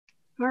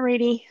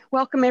Alrighty,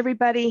 welcome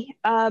everybody.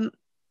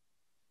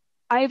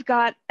 I've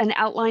got an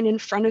outline in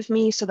front of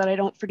me so that I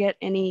don't forget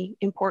any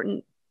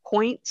important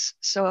points.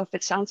 So if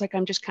it sounds like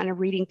I'm just kind of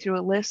reading through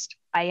a list,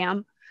 I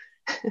am.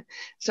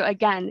 So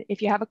again,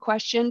 if you have a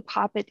question,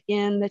 pop it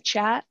in the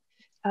chat.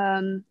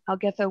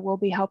 Algetha will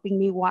be helping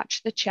me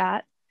watch the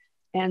chat.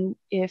 And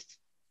if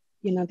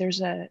there's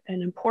an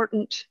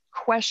important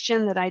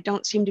question that I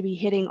don't seem to be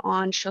hitting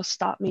on, she'll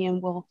stop me and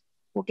we'll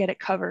get it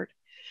covered.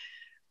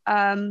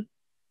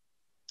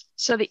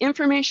 So the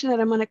information that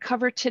I'm going to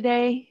cover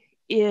today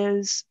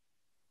is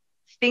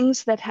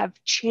things that have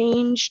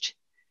changed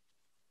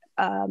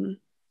to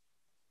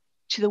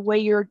the way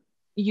you're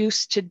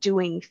used to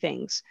doing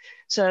things.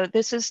 So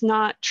this is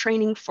not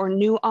training for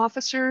new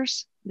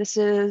officers. This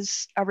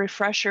is a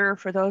refresher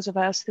for those of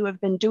us who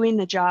have been doing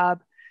the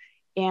job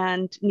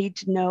and need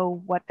to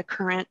know what the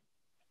current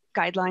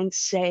guidelines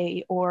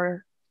say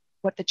or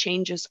what the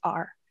changes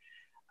are.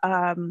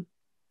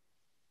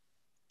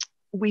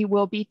 We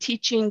will be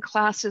teaching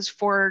classes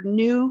for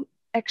new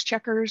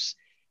Exchequers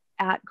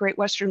at Great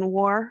Western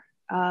War.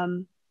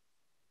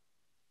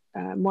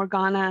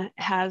 Morgana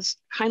has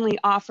kindly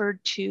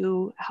offered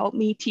to help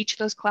me teach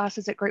those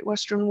classes at Great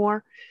Western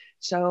War.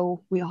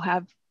 So we'll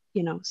have,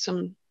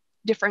 some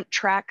different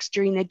tracks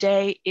during the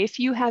day. If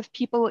you have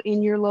people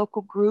in your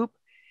local group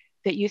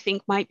that you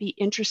think might be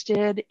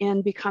interested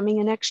in becoming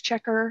an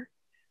Exchequer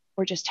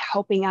or just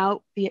helping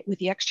out with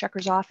the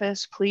Exchequer's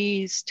office,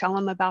 please tell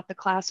them about the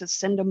classes,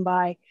 send them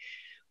by.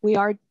 We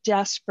are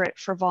desperate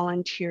for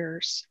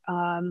volunteers.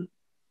 I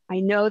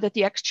know that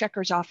the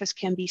Exchequer's office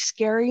can be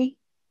scary,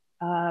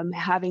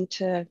 having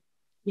to,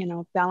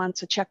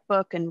 balance a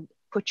checkbook and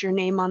put your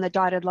name on the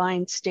dotted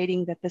line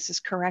stating that this is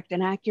correct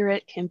and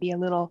accurate can be a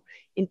little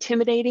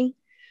intimidating,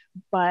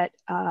 but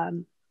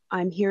I'm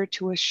here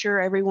to assure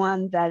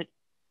everyone that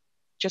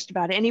just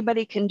about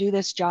anybody can do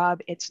this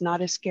job. It's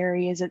not as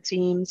scary as it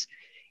seems,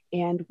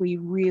 and we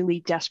really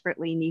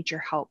desperately need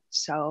your help.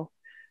 So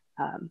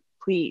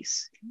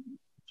please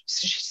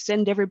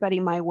send everybody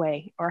my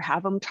way or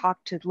have them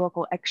talk to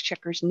local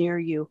Exchequers near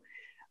you.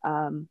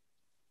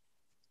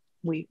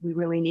 We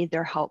really need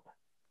their help.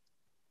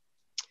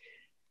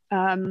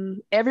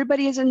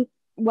 Everybody is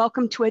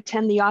welcome to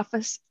attend the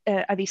office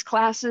of these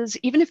classes,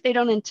 even if they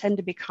don't intend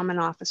to become an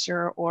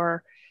officer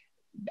or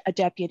a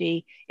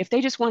deputy. If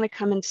they just want to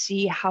come and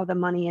see how the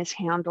money is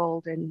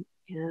handled and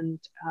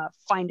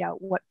find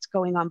out what's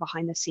going on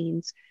behind the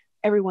scenes,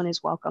 everyone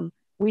is welcome.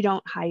 We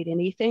don't hide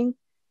anything.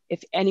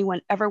 If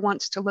anyone ever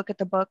wants to look at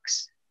the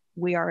books,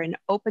 we are an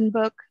open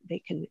book. They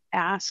can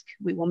ask.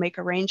 We will make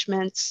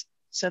arrangements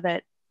so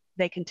that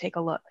they can take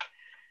a look.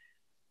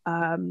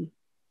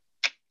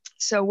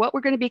 So what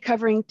we're going to be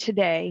covering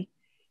today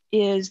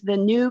is the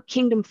new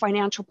Kingdom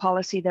financial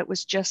policy that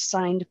was just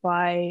signed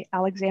by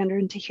Alexander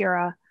and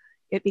Tahira.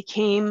 It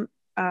became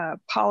a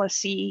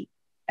policy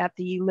at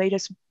the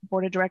latest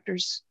board of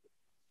directors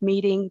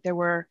meeting. There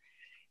were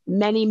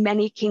many,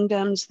 many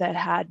kingdoms that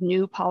had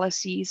new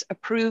policies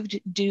approved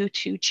due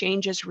to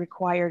changes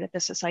required at the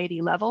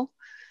society level.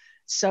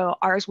 So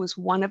ours was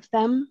one of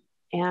them,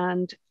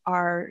 and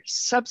our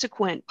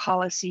subsequent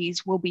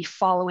policies will be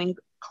following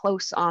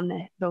close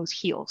on those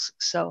heels.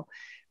 So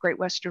Great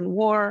Western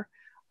War,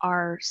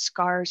 our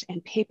SCARS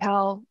and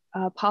PayPal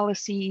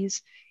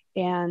policies,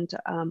 and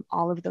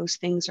all of those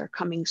things are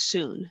coming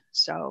soon.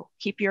 So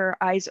keep your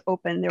eyes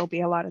open. There will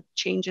be a lot of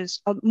changes,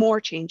 more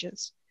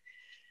changes.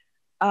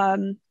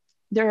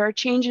 There are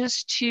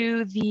changes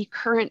to the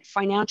current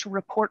financial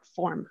report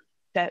form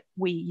that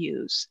we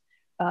use.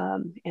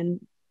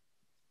 And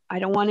I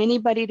don't want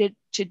anybody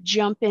to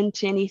jump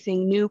into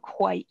anything new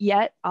quite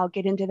yet. I'll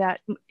get into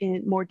that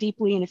more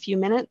deeply in a few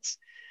minutes.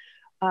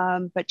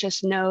 But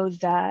just know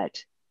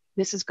that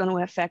this is going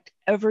to affect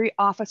every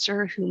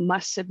officer who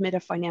must submit a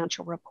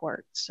financial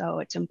report. So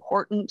it's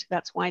important.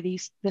 That's why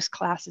this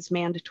class is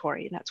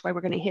mandatory. And that's why we're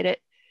going to hit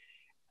it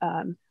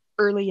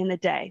early in the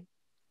day,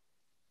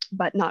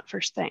 but not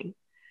first thing.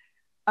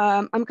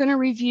 I'm going to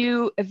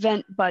review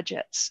event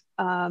budgets,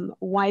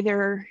 why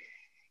they're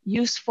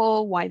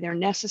useful, why they're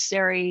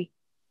necessary,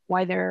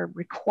 why they're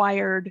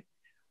required,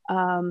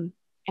 and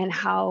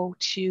how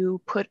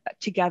to put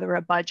together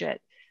a budget.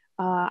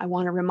 I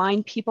want to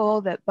remind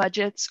people that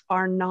budgets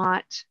are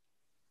not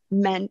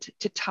meant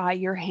to tie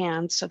your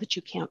hands so that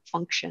you can't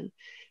function.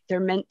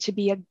 They're meant to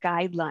be a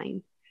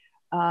guideline.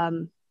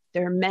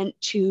 They're meant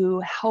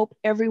to help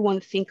everyone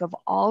think of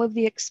all of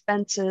the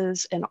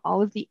expenses and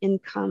all of the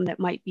income that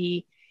might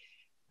be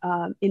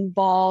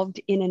involved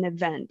in an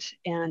event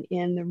and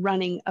in the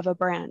running of a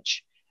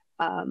branch.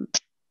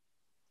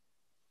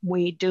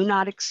 We do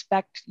not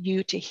expect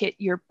you to hit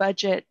your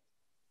budget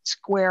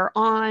square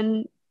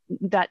on.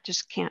 That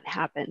just can't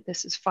happen.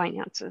 This is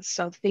finances.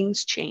 So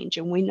things change,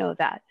 and we know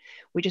that.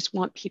 We just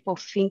want people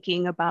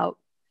thinking about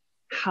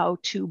how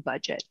to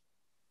budget.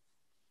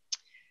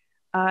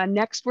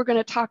 Next, we're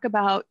going to talk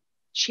about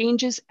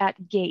changes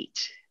at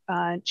gate.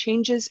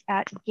 Changes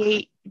at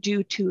gate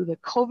due to the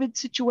COVID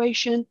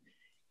situation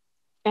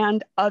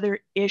and other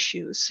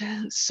issues.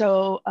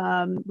 So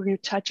we're going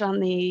to touch on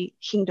the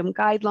Kingdom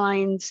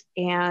guidelines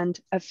and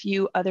a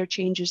few other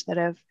changes that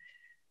have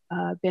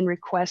been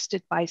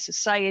requested by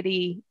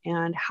society,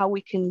 and how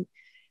we can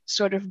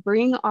sort of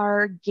bring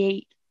our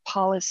gate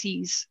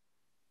policies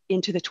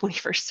into the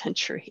 21st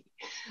century.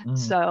 Mm-hmm.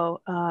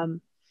 So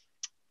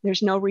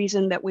there's no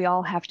reason that we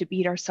all have to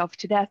beat ourselves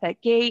to death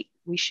at gate.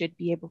 We should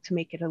be able to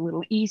make it a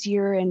little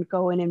easier and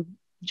go and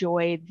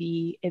enjoy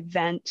the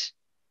event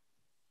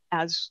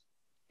as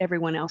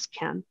everyone else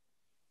can.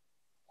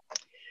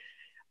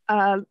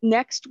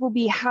 Next will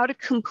be how to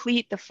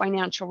complete the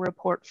financial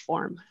report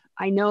form.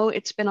 I know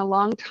it's been a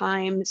long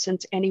time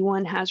since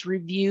anyone has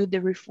reviewed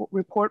the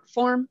report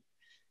form.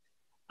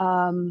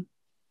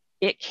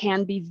 It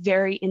can be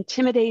very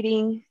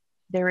intimidating.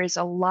 There is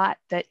a lot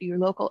that your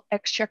local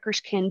exchequers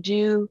can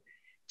do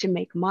to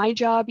make my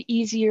job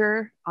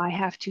easier. I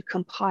have to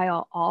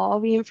compile all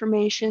the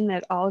information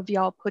that all of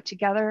y'all put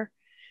together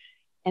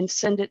and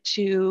send it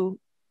to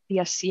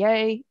the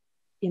SCA,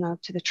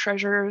 to the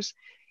treasurers.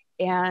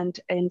 And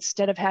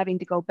instead of having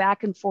to go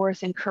back and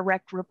forth and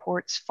correct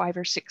reports 5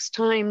 or 6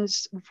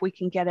 times, if we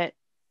can get it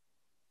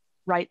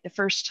right the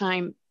first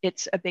time,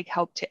 it's a big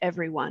help to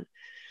everyone.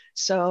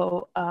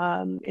 So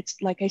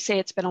it's like I say,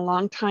 it's been a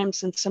long time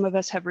since some of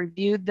us have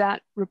reviewed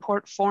that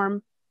report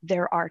form.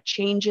 There are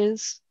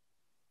changes,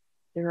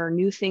 there are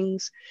new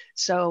things.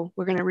 So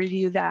we're going to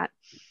review that.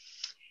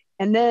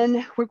 And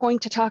then we're going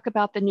to talk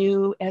about the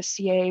new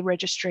SCA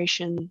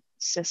registration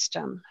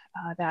system,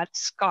 that's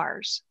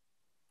SCARS.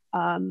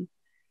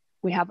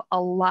 We have a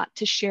lot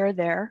to share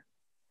there.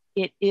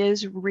 It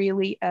is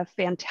really a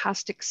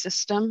fantastic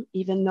system,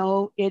 even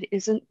though it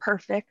isn't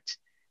perfect.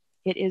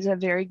 It is a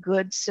very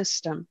good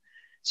system.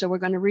 So we're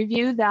going to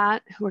review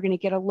that. We're going to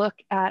get a look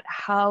at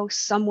how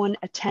someone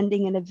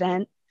attending an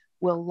event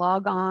will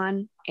log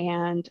on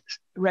and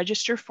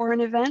register for an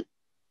event.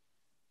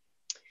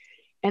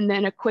 And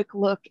then a quick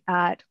look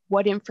at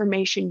what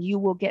information you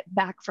will get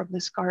back from the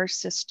SCARS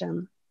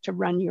system to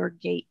run your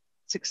gate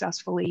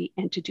successfully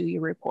and to do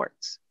your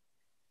reports.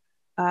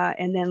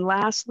 And then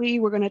lastly,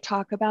 we're going to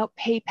talk about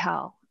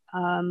PayPal.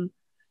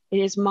 It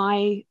is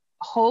my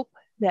hope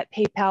that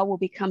PayPal will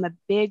become a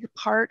big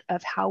part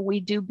of how we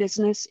do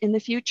business in the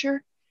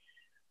future.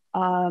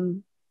 I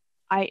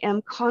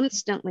am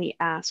constantly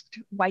asked,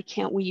 why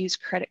can't we use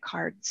credit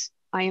cards?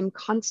 I am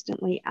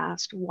constantly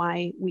asked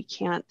why we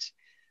can't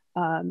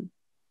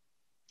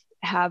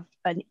have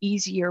an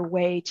easier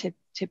way to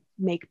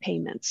make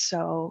payments.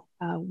 So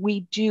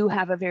we do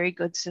have a very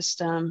good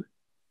system.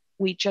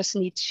 We just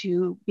need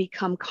to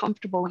become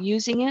comfortable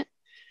using it.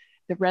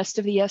 The rest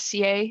of the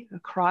SCA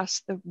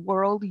across the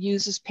world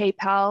uses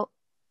PayPal,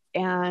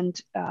 and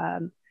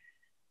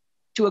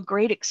to a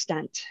great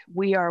extent,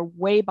 we are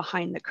way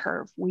behind the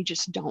curve. We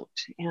just don't.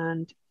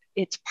 And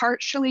it's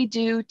partially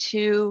due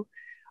to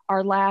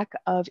our lack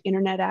of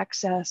internet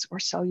access or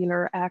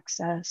cellular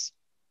access,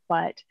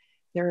 but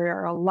there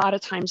are a lot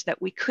of times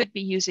that we could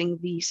be using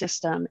the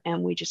system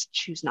and we just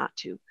choose not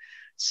to.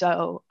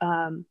 So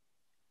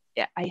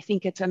I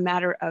think it's a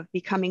matter of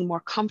becoming more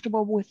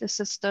comfortable with the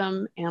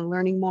system and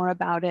learning more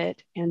about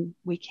it, and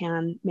we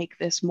can make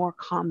this more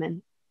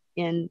common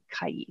in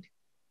Caid.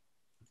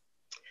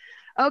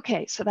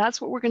 Okay, so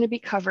that's what we're going to be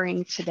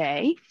covering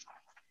today.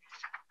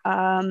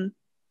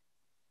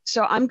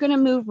 So I'm going to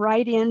move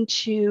right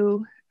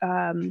into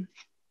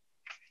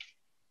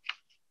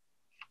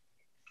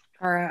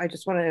Cara, I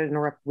just wanted to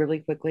interrupt really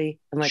quickly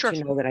and let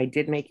you know that I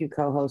did make you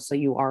co-host, so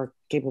you are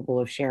capable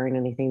of sharing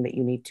anything that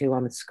you need to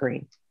on the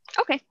screen.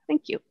 Okay,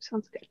 thank you.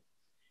 Sounds good.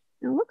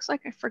 Now, it looks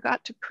like I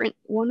forgot to print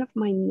one of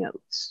my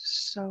notes,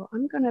 so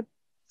I'm going to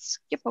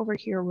skip over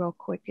here real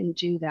quick and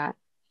do that.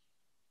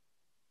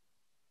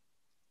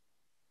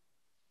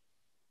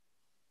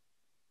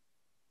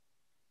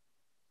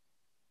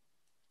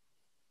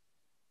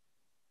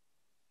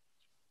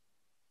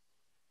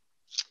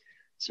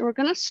 So we're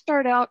going to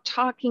start out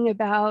talking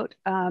about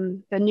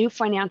the new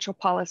financial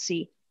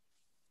policy.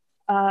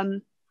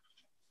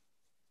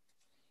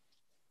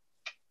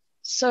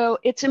 So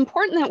it's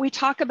important that we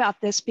talk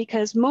about this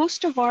because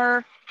most of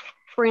our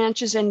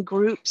branches and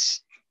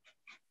groups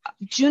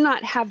do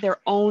not have their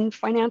own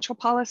financial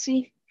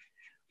policy,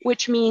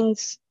 which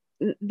means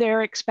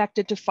they're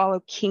expected to follow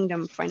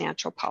Kingdom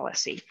financial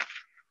policy.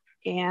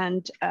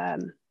 And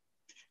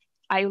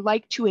I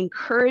like to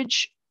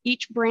encourage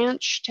each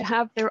branch to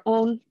have their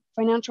own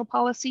financial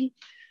policy,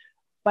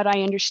 but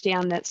I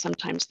understand that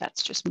sometimes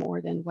that's just more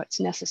than what's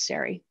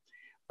necessary.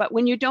 But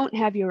when you don't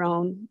have your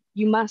own,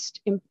 you must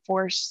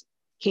enforce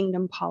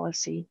Kingdom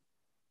policy.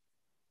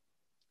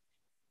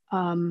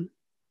 So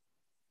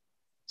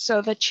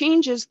the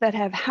changes that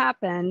have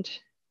happened,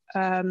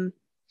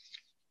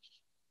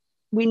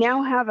 we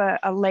now have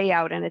a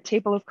layout and a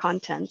table of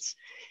contents.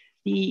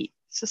 The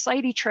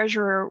society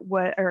treasurer,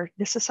 or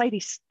the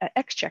society's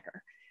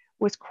exchequer,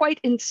 was quite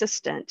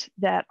insistent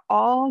that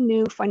all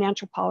new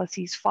financial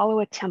policies follow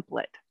a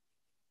template.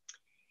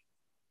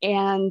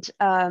 And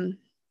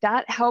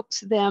that helps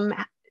them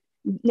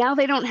Now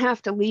they don't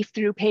have to leaf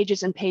through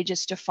pages and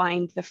pages to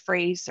find the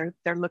phrase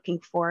they're looking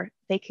for.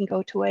 They can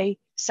go to a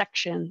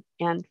section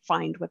and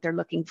find what they're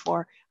looking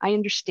for. I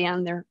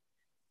understand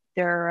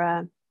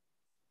their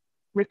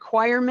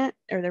requirement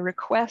or the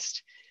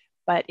request,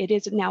 but it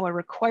is now a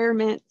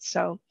requirement.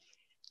 So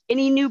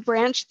any new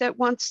branch that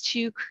wants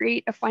to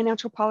create a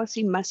financial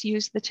policy must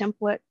use the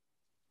template.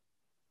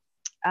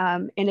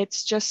 And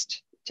it's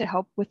just to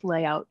help with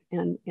layout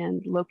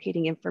and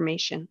locating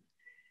information.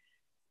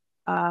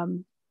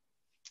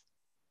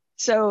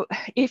 So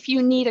if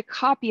you need a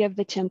copy of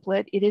the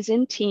template, it is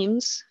in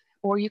Teams,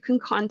 or you can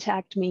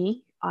contact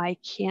me. I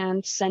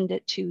can send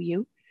it to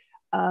you.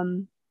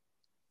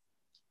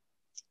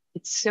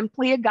 It's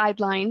simply a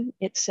guideline.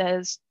 It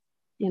says,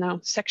 you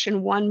know,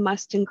 section 1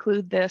 must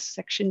include this,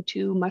 section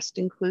 2 must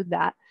include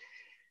that,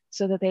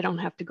 so that they don't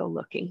have to go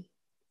looking.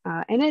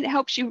 And it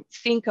helps you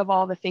think of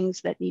all the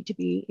things that need to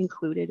be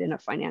included in a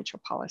financial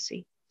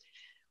policy.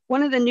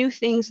 One of the new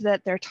things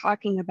that they're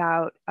talking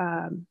about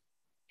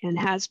and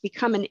has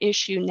become an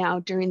issue now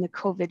during the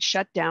COVID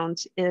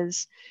shutdowns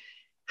is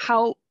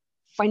how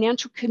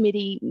financial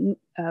committee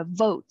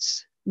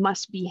votes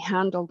must be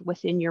handled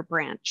within your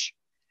branch.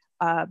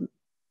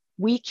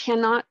 We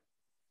can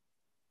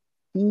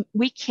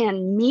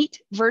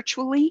meet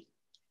virtually,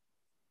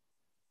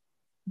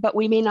 but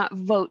we may not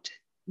vote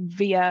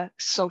via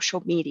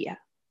social media.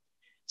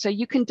 So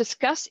you can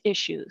discuss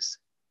issues,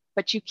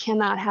 but you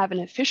cannot have an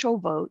official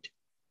vote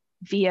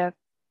via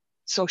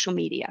social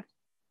media.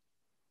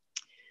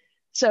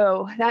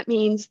 So that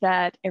means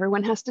that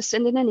everyone has to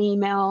send in an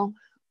email,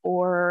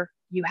 or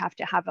you have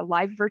to have a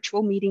live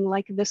virtual meeting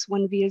like this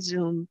one via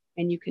Zoom,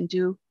 and you can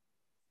do,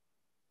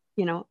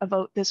 you know, a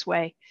vote this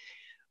way.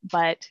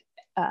 But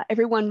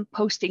everyone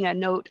posting a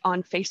note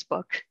on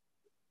Facebook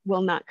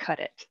will not cut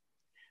it.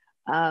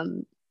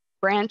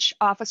 Branch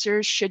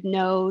officers should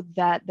know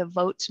that the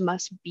votes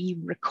must be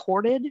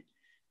recorded,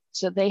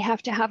 so they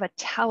have to have a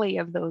tally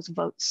of those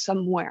votes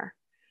somewhere.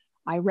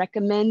 I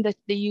recommend that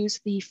they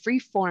use the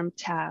Freeform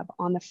tab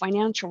on the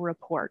financial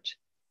report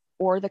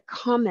or the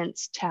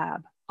comments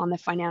tab on the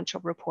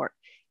financial report.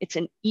 It's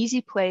an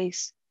easy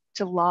place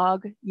to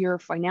log your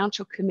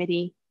financial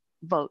committee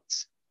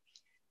votes,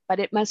 but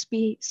it must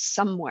be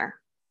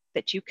somewhere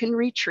that you can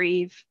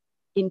retrieve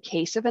in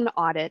case of an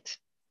audit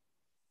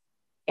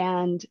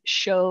and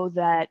show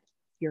that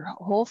your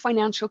whole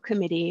financial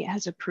committee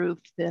has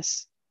approved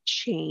this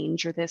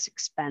change or this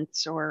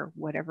expense or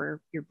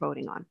whatever you're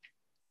voting on.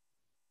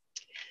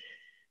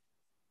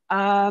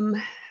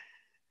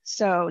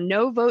 So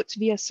no votes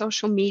via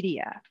social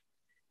media.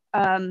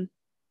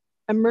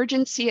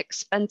 Emergency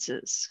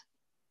expenses.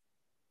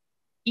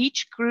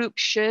 Each group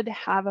should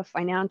have a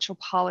financial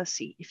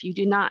policy. If you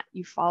do not,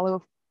 you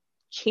follow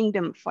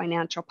Kingdom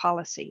financial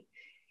policy.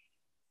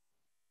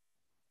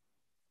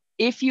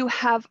 If you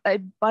have a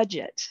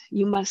budget,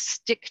 you must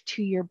stick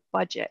to your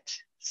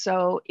budget.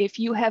 So if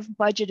you have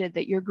budgeted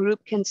that your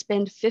group can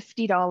spend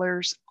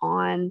 $50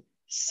 on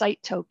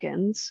site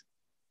tokens,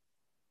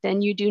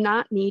 then you do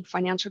not need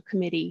financial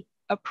committee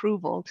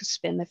approval to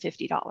spend the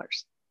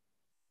 $50.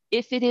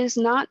 If it is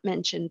not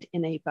mentioned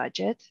in a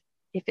budget,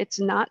 if it's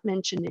not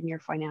mentioned in your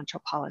financial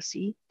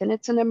policy, then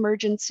it's an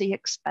emergency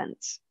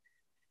expense.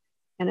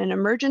 And an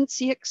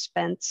emergency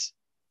expense,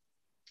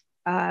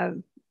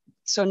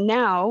 so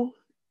now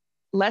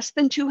less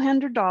than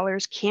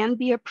 $200 can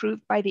be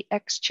approved by the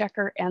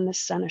Exchequer and the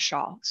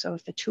Seneschal. So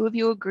if the two of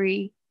you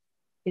agree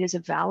it is a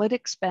valid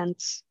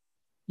expense,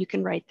 you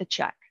can write the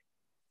check.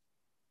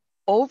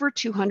 Over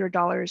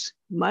 $200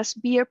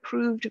 must be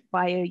approved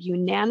by a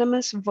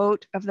unanimous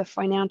vote of the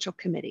financial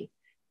committee.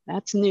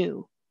 That's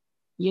new,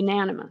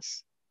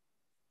 unanimous.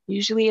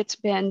 Usually it's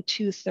been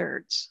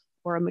 2/3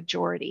 or a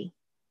majority.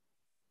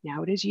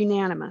 Now it is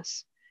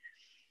unanimous.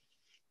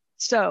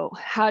 So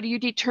how do you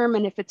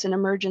determine if it's an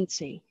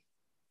emergency?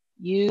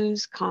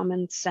 Use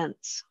common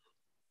sense.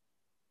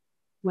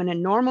 When a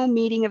normal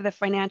meeting of the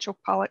financial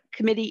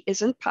committee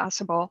isn't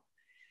possible,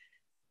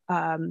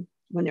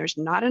 when there's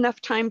not enough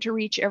time to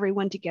reach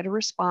everyone to get a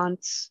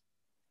response,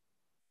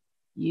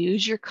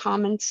 use your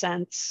common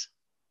sense,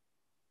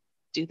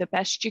 do the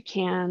best you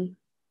can,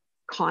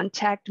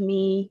 contact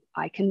me.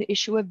 I can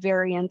issue a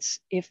variance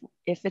if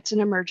it's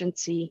an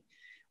emergency.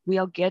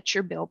 We'll get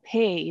your bill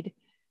paid,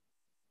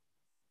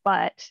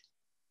 but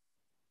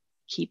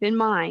keep in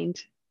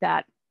mind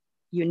that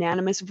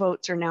unanimous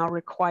votes are now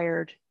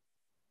required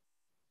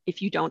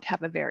if you don't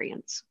have a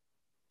variance.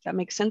 Does that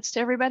make sense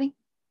to everybody?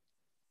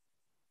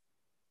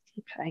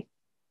 Okay.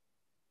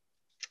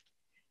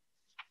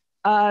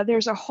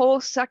 There's a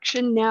whole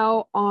section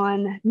now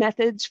on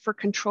methods for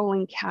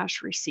controlling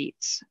cash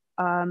receipts.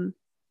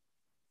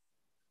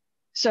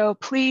 So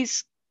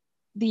please,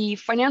 the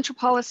financial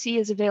policy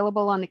is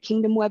available on the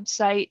Kingdom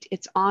website.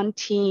 It's on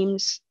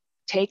Teams.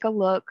 Take a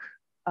look,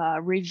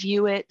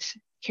 review it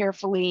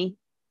carefully.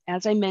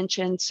 As I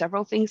mentioned,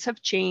 several things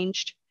have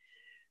changed.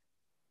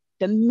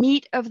 The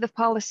meat of the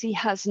policy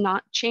has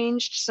not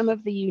changed. Some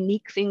of the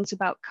unique things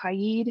about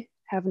Caid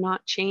have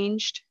not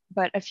changed,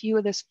 but a few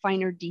of the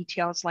finer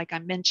details, like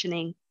I'm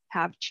mentioning,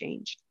 have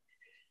changed.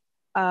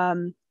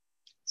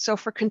 So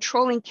for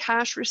controlling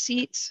cash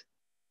receipts,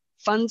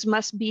 funds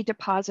must be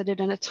deposited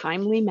in a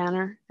timely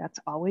manner. That's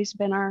always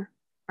been our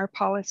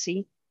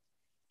policy.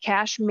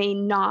 Cash may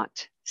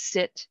not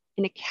sit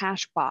in a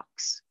cash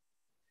box.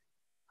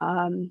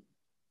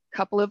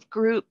 Couple of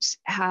groups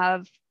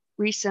have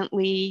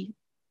recently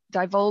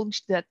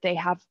divulged that they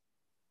have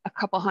a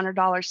couple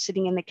 $100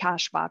 sitting in the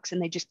cash box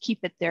and they just keep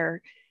it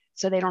there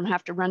so they don't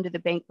have to run to the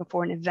bank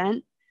before an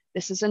event.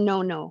 This is a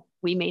no-no.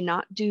 We may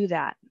not do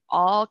that.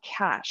 All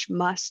cash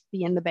must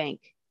be in the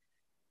bank.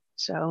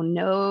 So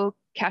no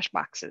cash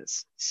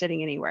boxes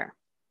sitting anywhere.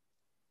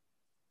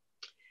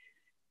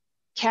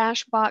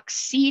 Cash box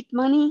seed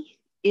money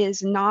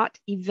is not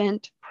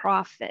event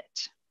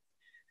profit.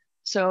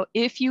 So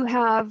if you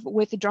have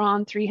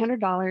withdrawn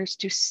 $300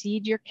 to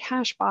seed your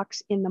cash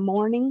box in the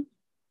morning,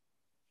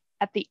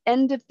 at the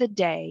end of the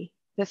day,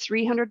 the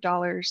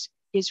 $300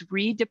 is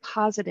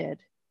redeposited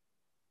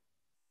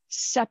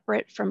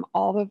separate from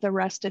all of the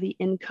rest of the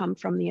income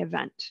from the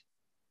event.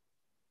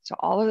 So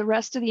all of the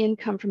rest of the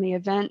income from the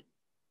event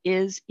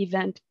is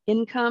event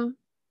income.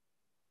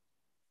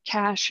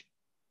 Cash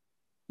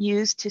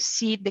used to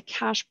seed the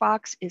cash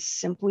box is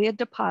simply a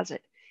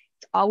deposit.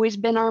 It's always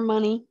been our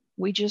money.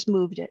 We just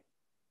moved it.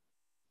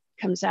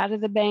 Comes out of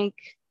the bank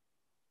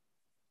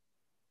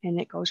and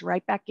it goes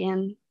right back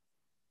in.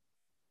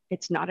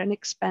 It's not an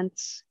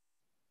expense.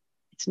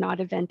 It's not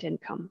event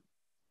income.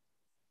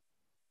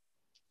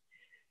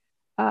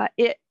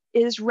 It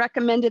is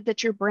recommended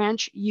that your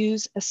branch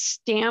use a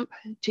stamp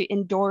to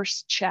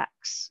endorse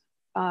checks.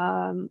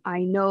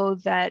 I know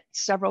that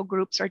several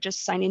groups are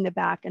just signing the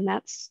back, and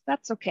that's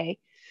okay.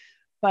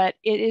 But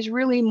it is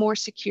really more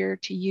secure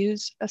to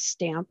use a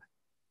stamp.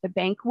 The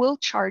bank will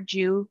charge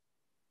you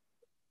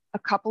a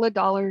couple of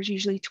dollars,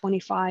 usually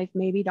 25,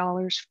 maybe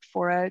dollars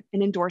for an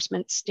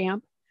endorsement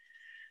stamp.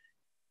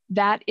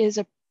 That is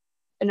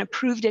an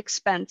approved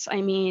expense.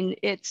 I mean,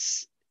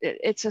 it's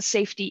a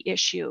safety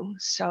issue.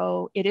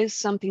 So it is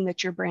something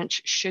that your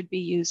branch should be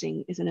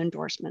using, is an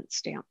endorsement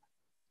stamp.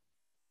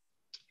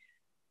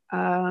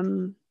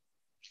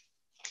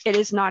 It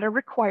is not a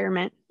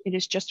requirement. It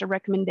is just a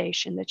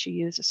recommendation that you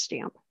use a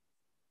stamp.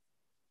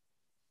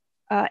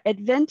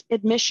 Event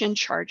admission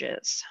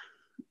charges.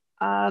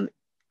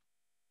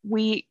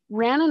 We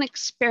ran an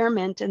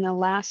experiment in the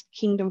last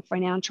Kingdom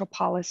financial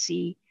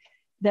policy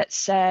that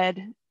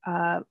said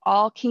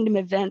all Kingdom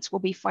events will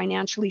be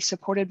financially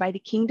supported by the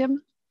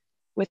Kingdom,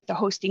 with the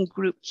hosting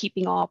group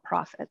keeping all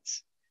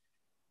profits.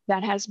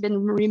 That has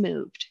been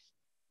removed.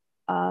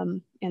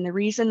 And the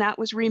reason that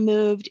was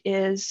removed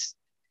is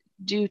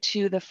due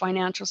to the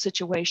financial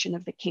situation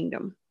of the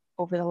Kingdom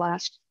over the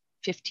last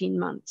 15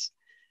 months.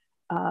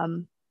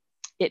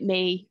 It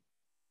may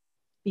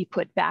be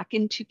put back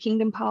into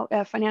Kingdom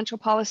financial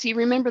policy.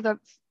 Remember, the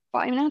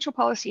financial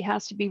policy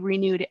has to be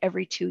renewed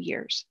every 2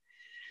 years.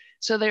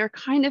 So they're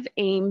kind of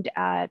aimed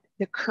at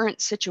the current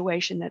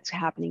situation that's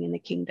happening in the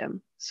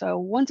Kingdom. So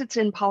once it's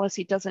in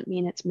policy, doesn't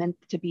mean it's meant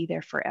to be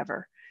there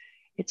forever.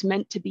 It's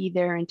meant to be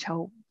there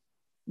until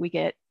we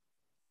get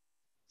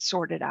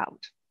sorted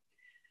out.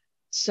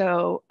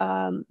 So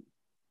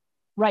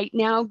right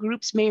now,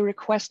 groups may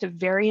request a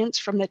variance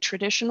from the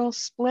traditional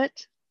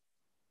split,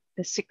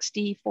 the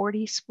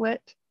 60-40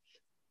 split.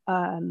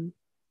 In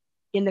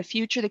the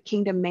future, the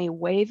Kingdom may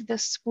waive the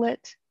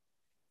split.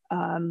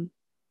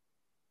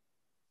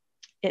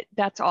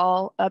 That's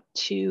all up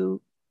to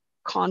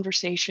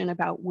conversation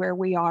about where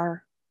we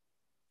are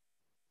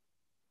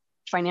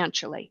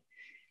financially.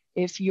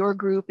 If your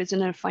group is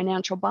in a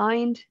financial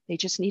bind, they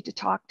just need to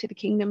talk to the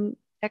Kingdom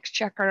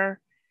Exchequer.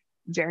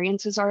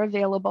 Variances are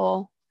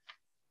available.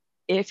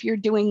 If you're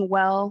doing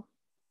well,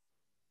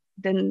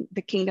 then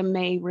the Kingdom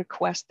may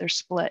request their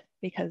split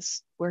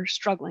because we're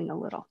struggling a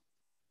little.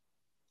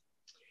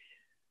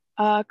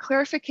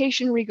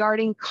 Clarification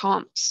regarding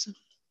comps.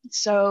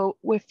 So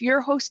if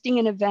you're hosting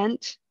an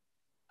event,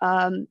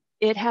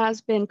 it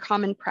has been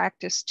common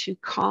practice to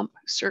comp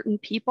certain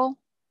people.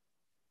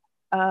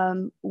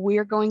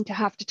 We're going to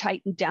have to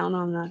tighten down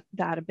on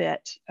that a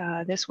bit.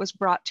 This was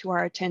brought to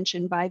our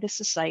attention by the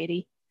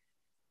society.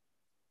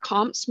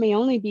 Comps may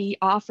only be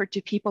offered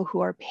to people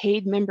who are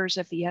paid members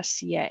of the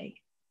SCA.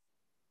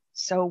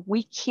 So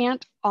we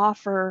can't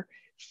offer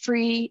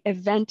free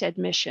event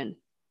admission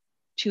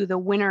to the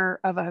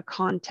winner of a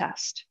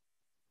contest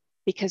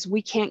because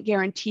we can't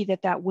guarantee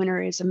that that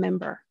winner is a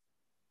member.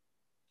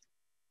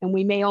 And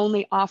we may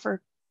only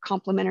offer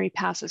complimentary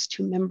passes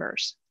to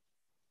members.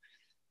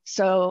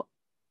 So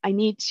I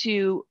need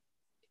to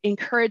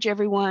encourage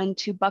everyone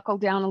to buckle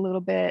down a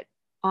little bit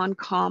on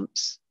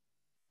comps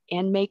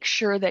and make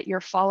sure that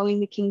you're following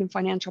the Kingdom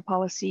financial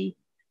policy.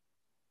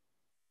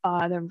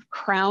 The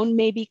Crown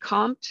may be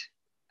comped.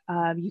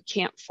 You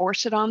can't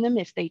force it on them.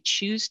 If they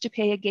choose to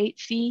pay a gate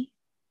fee,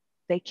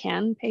 they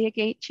can pay a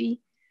gate fee.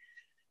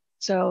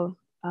 So,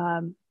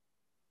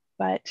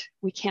 but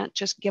we can't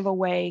just give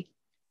away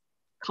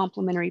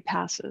complimentary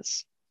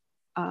passes.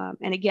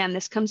 And again,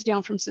 this comes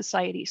down from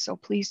society. So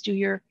please do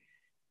your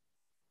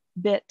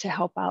bit to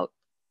help out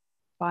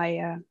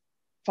by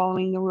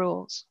following the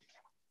rules.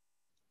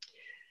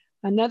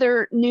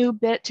 Another new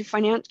bit to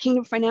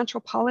Kingdom Financial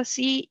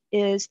Policy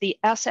is the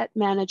asset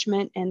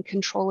management and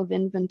control of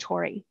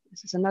inventory.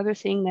 This is another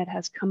thing that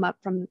has come up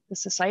from the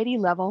society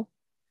level.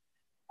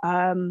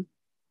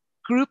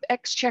 Group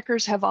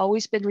exchequers have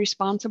always been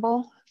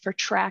responsible for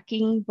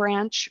tracking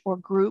branch or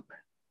group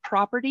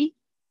property.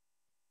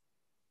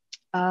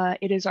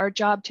 It is our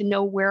job to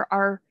know where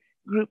our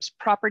group's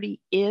property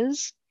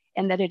is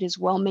and that it is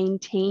well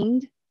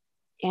maintained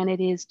and it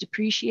is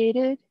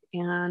depreciated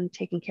and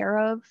taken care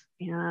of.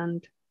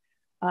 And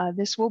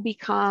this will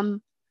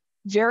become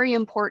very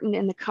important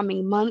in the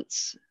coming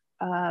months.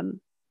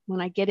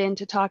 When I get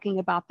into talking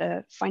about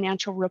the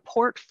financial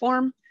report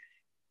form,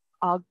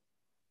 I'll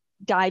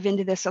dive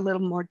into this a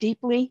little more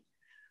deeply,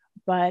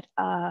 but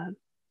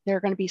there are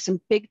going to be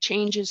some big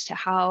changes to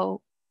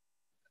how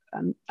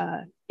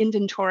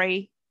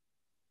inventory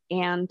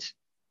and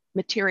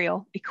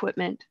material,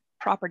 equipment,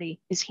 property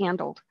is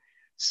handled.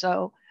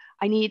 So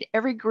I need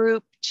every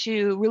group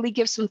to really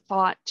give some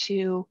thought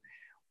to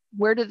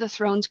where did the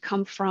thrones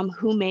come from,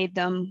 who made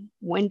them,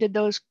 when did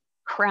those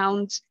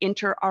crowns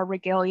enter our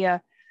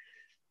regalia,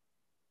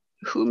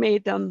 who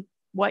made them,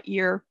 what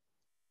year,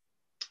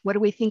 what do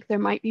we think there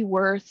might be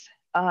worth.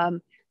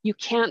 You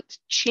can't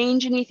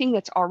change anything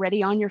that's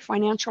already on your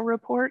financial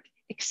report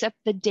except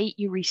the date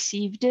you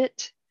received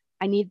it.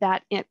 I need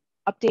that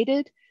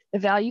updated. The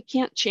value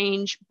can't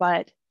change,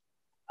 but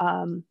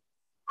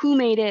who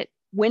made it,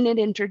 when it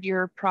entered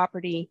your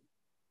property,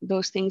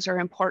 those things are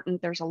important.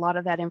 There's a lot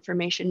of that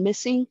information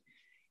missing,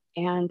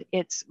 and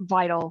it's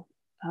vital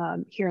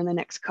here in the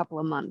next couple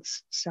of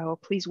months. So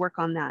please work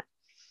on that.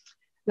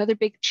 Another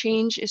big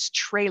change is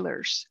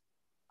trailers.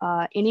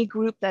 Any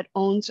group that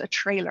owns a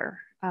trailer.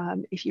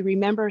 If you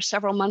remember,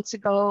 several months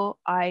ago,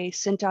 I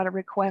sent out a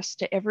request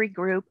to every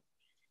group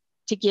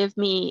to give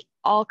me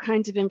all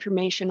kinds of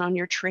information on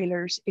your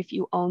trailers if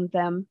you own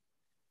them.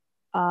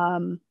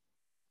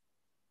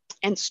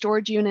 And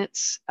storage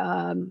units,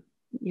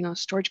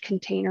 storage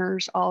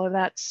containers, all of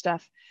that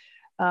stuff.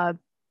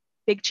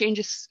 Big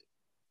changes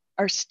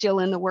are still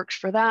in the works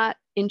for that.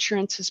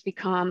 Insurance has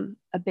become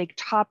a big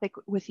topic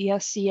with the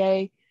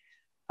SCA,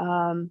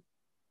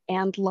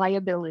 and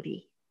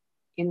liability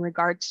in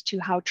regards to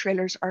how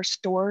trailers are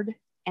stored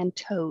and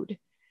towed.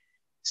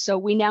 So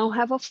we now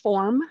have a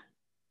form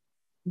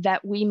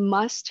that we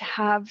must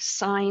have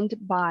signed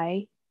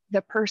by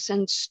the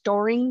person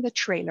storing the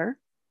trailer,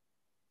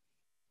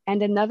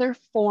 and another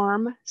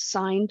form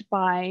signed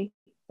by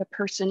the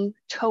person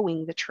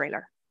towing the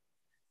trailer.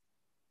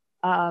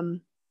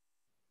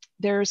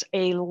 There's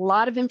a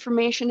lot of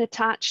information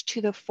attached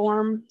to the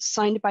form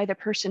signed by the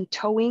person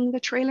towing the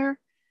trailer.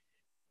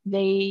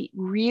 They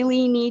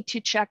really need to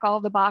check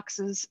all the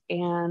boxes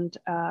and,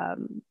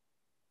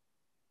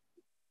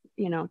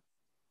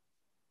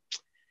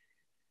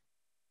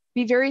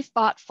 be very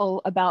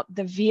thoughtful about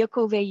the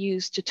vehicle they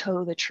use to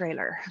tow the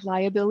trailer.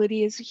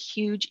 Liability is a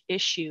huge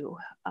issue.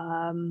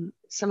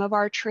 Some of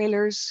our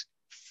trailers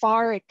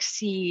far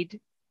exceed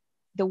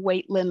the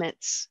weight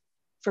limits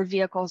for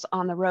vehicles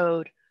on the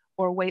road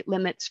or weight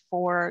limits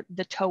for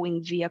the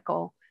towing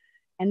vehicle.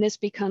 And this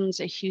becomes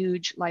a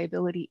huge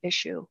liability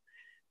issue.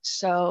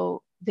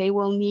 So they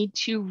will need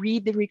to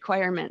read the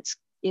requirements.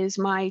 Is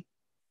my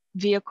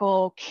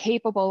vehicle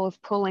capable of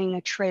pulling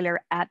a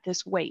trailer at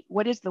this weight?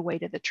 What is the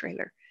weight of the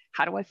trailer?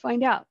 How do I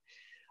find out?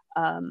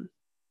 And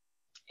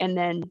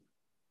then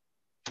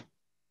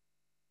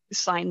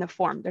sign the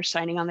form. They're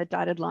signing on the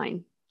dotted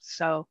line.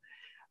 So,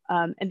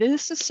 and then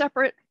this is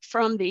separate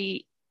from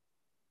the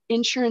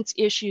insurance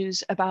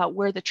issues about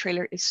where the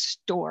trailer is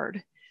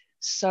stored.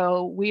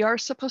 So we are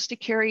supposed to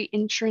carry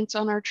insurance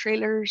on our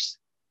trailers.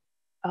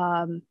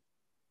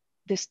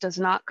 This does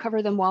not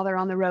cover them while they're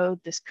on the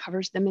road. This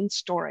covers them in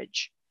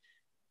storage.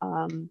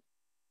 And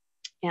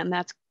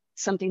that's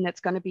something that's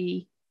going to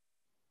be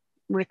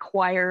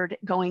required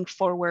going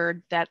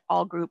forward, that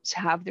all groups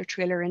have their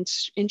trailer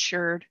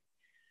insured.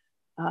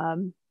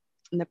 And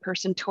the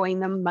person towing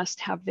them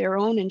must have their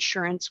own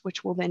insurance,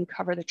 which will then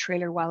cover the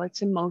trailer while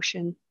it's in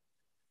motion.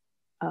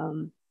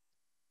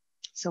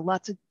 So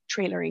lots of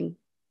trailering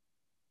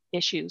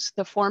issues.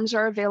 The forms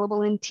are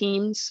available in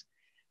Teams.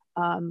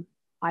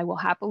 I will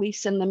happily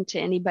send them to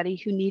anybody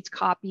who needs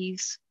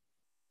copies,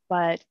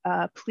 but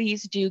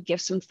please do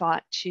give some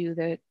thought to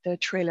the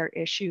trailer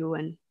issue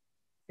and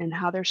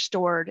how they're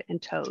stored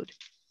and towed.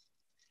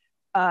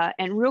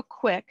 And real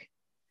quick,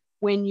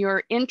 when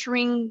you're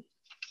entering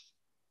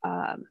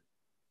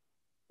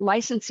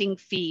licensing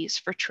fees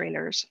for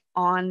trailers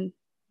on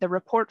the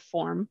report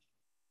form,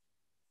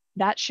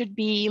 that should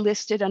be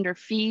listed under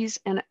fees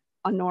and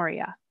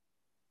honoria.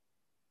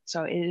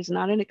 So it is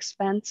not an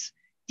expense.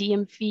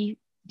 DMV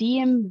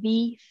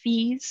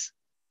fees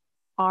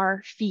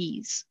are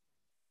fees.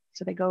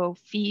 So they go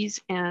fees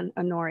and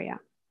honoria.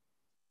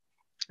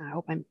 I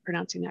hope I'm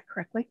pronouncing that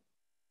correctly.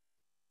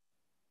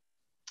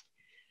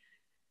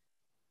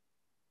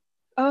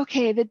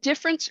 Okay, the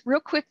difference, real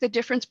quick, the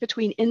difference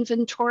between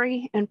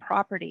inventory and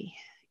property.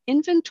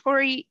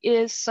 Inventory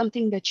is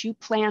something that you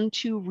plan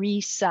to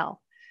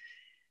resell.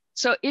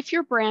 So if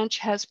your branch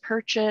has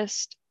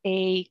purchased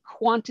a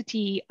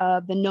quantity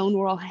of the Known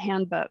World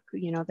Handbook,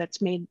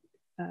 that's made,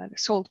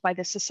 sold by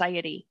the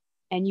society,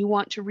 and you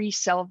want to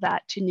resell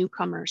that to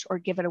newcomers or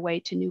give it away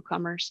to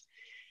newcomers,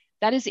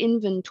 that is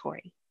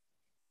inventory.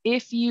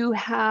 If you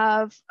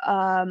have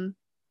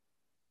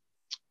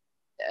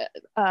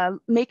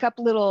make up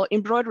little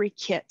embroidery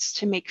kits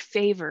to make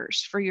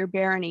favors for your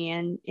barony,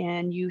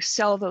 and you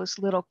sell those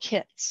little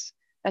kits,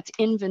 that's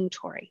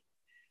inventory.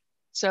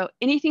 So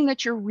anything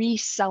that you're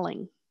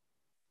reselling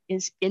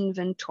is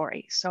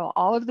inventory. So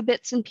all of the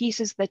bits and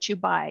pieces that you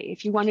buy,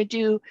 if you want to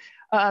do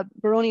a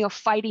baronial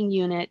fighting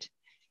unit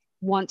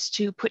wants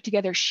to put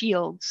together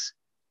shields,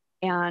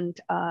 and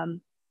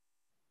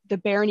the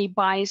barony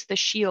buys the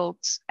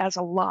shields as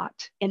a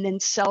lot and then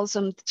sells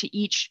them to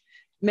each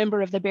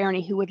member of the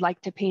barony who would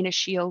like to paint a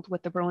shield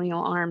with the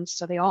baronial arms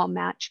so they all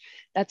match,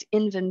 that's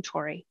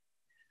inventory.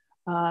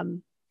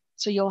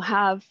 So you'll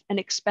have an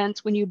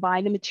expense when you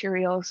buy the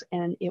materials,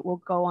 and it will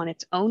go on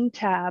its own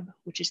tab,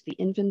 which is the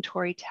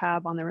inventory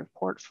tab on the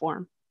report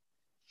form.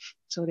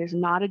 So it is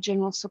not a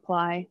general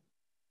supply,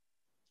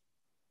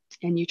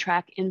 and you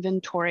track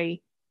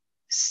inventory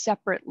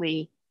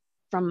separately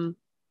from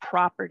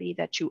property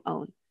that you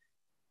own.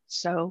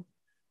 So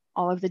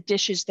all of the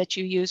dishes that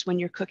you use when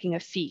you're cooking a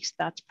feast,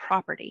 that's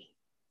property.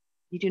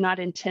 You do not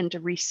intend to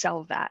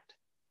resell that.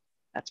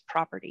 That's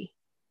property.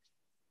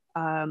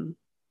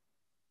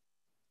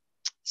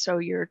 So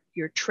your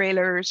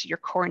trailers, your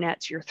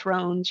cornets, your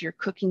thrones, your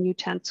cooking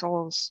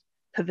utensils,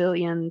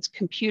 pavilions,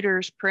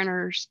 computers,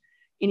 printers,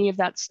 any of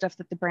that stuff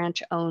that the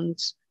branch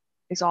owns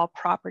is all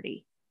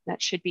property.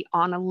 That should be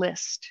on a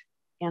list,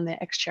 and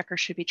the Exchequer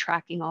should be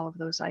tracking all of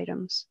those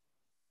items.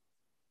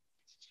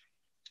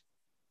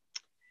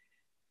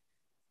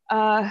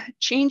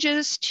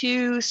 Changes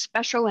to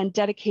special and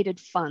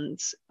dedicated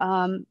funds.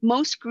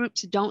 Most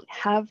groups don't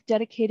have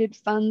dedicated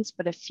funds,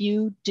 but a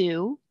few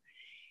do.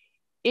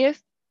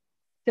 If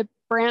the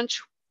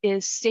branch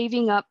is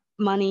saving up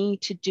money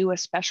to do a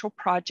special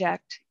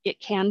project, it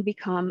can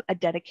become a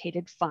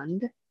dedicated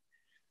fund.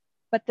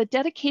 But the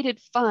dedicated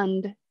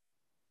fund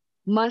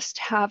must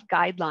have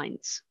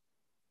guidelines.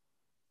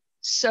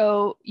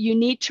 So you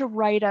need to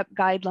write up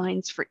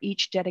guidelines for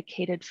each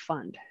dedicated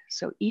fund.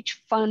 So each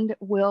fund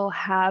will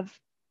have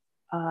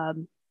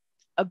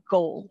a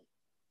goal.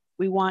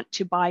 We want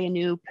to buy a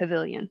new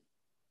pavilion.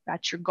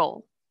 That's your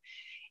goal.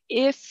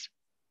 If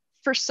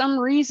for some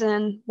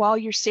reason, while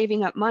you're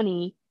saving up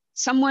money,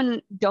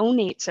 someone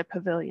donates a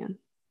pavilion,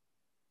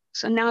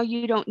 so now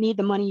you don't need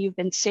the money you've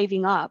been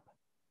saving up,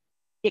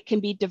 it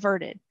can be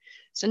diverted.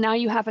 So now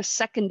you have a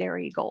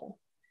secondary goal.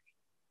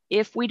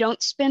 If we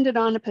don't spend it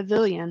on a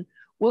pavilion,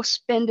 we'll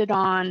spend it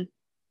on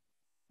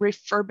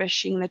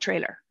refurbishing the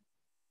trailer.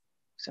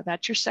 So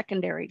that's your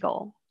secondary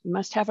goal. You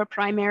must have a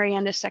primary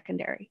and a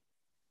secondary.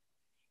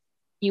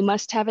 You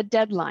must have a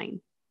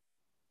deadline.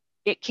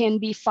 It can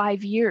be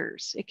 5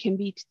 years. It can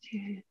be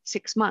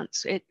 6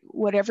 months.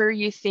 Whatever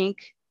you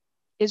think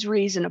is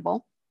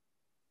reasonable.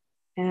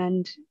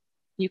 And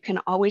you can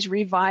always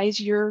revise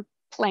your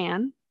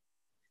plan,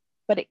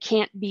 but it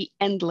can't be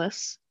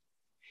endless.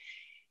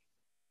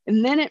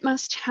 And then it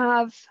must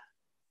have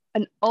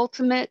an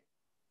ultimate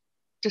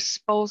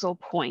disposal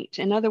point.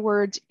 In other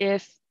words,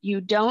 if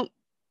you don't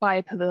buy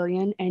a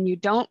pavilion and you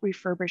don't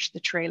refurbish the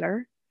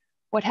trailer,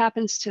 what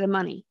happens to the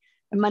money?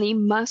 The money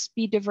must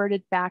be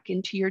diverted back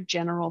into your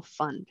general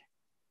fund.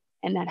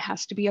 And that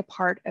has to be a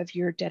part of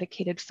your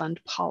dedicated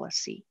fund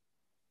policy.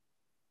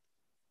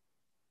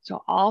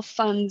 So all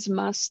funds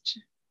must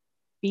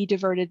be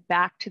diverted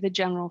back to the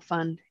general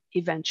fund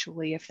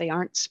eventually if they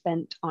aren't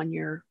spent on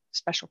your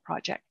special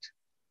project.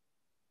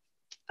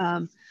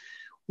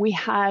 We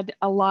had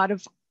a lot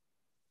of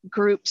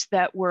groups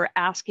that were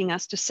asking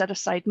us to set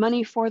aside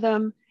money for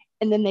them,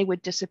 and then they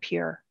would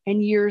disappear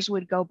and years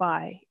would go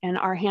by and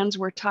our hands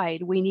were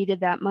tied. We needed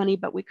that money,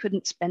 but we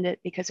couldn't spend it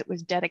because it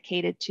was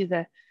dedicated to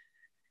the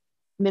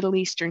Middle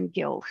Eastern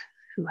Guild,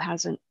 who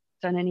hasn't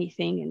done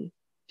anything in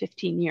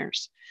 15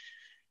 years.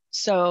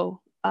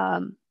 So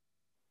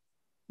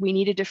we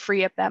needed to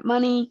free up that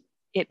money.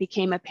 It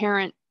became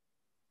apparent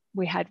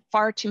we had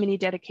far too many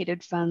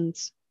dedicated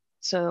funds.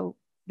 So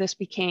this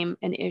became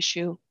an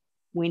issue.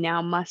 We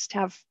now must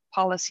have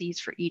policies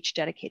for each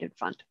dedicated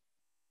fund.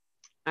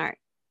 All right.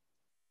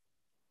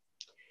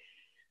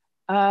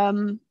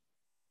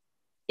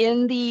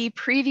 In the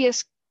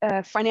previous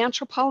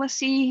financial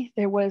policy,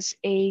 there was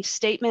a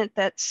statement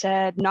that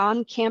said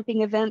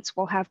non-camping events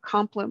will have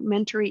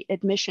complimentary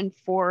admission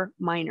for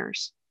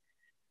minors.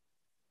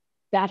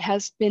 That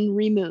has been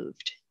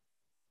removed.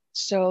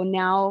 So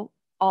now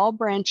all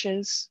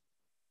branches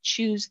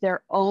choose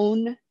their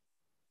own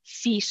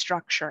fee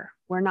structure.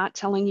 We're not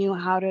telling you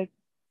how to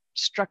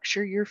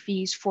structure your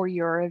fees for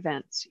your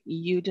events.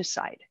 You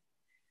decide.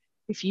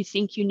 If you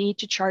think you need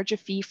to charge a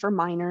fee for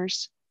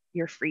minors,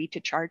 you're free to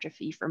charge a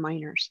fee for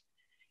minors.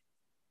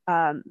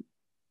 But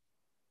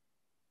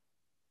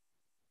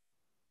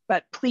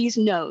please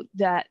note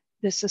that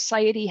the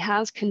society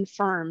has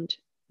confirmed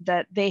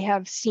that they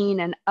have seen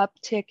an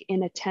uptick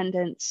in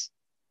attendance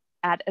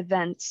at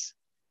events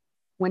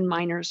when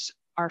minors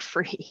are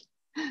free.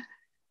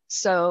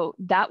 So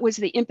that was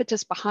the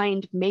impetus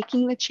behind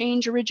making the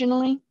change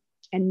originally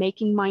and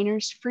making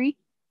minors free.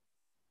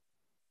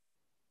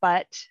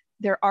 But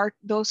there are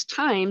those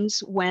times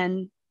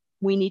when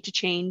we need to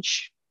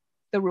change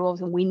the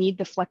rules and we need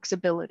the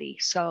flexibility.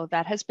 So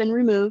that has been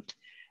removed.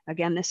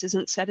 Again, this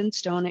isn't set in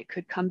stone. It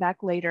could come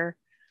back later.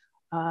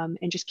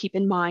 And just keep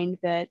in mind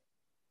that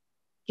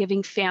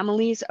giving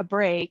families a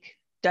break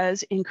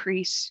does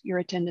increase your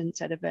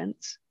attendance at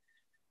events,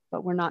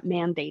 but we're not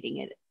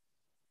mandating it.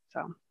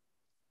 So.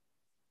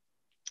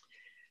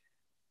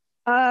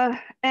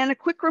 And a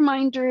quick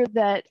reminder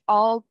that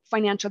all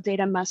financial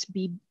data must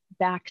be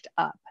backed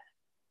up.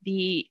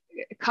 The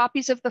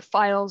copies of the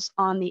files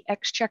on the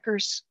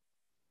Exchequer's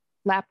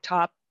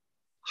laptop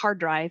hard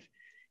drive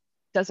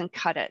doesn't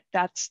cut it.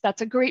 That's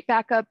a great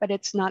backup, but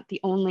it's not the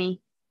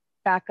only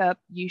backup.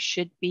 You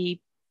should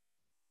be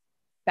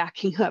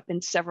backing up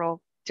in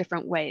several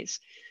different ways.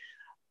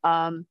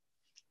 I'm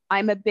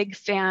a big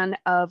fan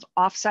of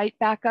offsite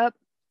backup.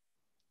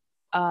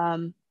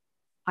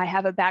 I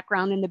have a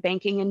background in the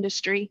banking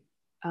industry.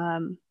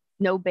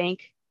 No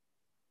bank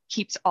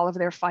keeps all of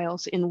their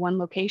files in one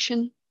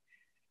location.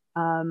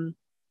 And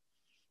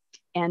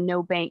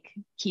no bank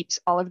keeps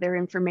all of their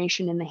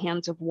information in the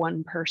hands of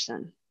one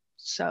person.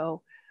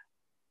 So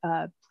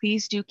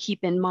please do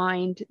keep in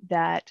mind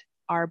that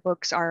our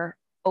books are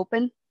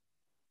open,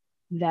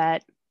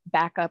 that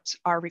backups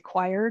are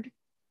required.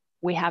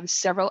 We have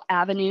several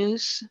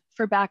avenues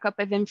for backup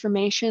of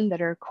information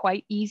that are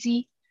quite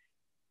easy.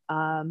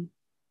 A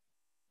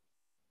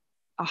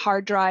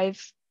hard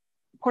drive,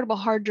 portable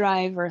hard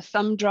drive or a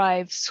thumb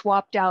drive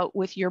swapped out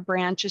with your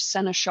branch's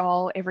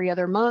seneschal every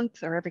other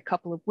month or every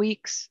couple of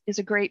weeks is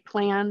a great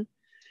plan.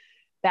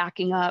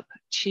 Backing up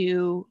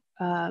to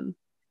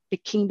the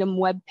Kingdom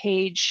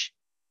webpage,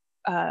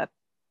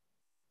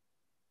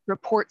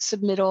 report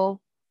submittal,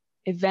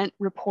 event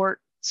report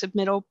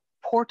submittal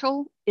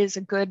portal is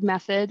a good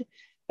method,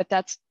 but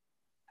that's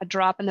a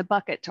drop in the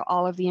bucket to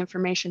all of the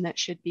information that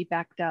should be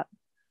backed up.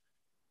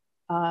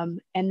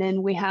 And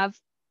then we have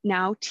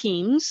now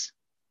Teams,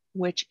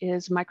 which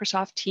is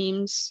Microsoft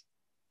Teams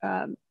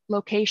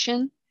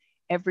location.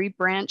 Every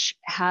branch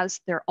has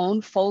their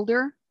own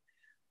folder.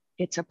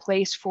 It's a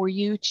place for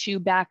you to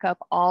back up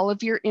all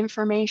of your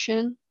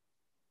information.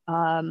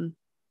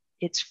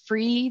 It's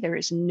free. There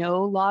is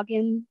no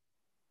login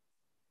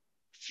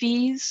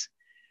fees.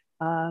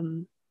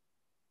 And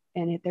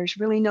there's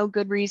really no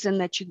good reason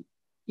that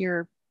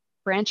your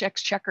branch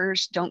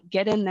exchequers don't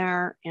get in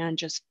there and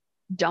just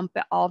dump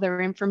all their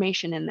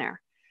information in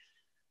there.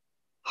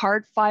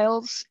 Hard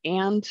files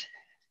and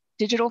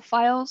digital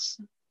files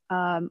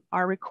are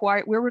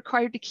required. We're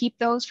required to keep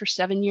those for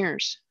 7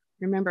 years.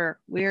 Remember,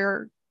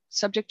 we're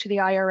subject to the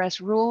IRS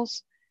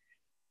rules.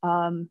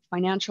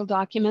 Financial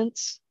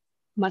documents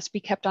must be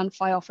kept on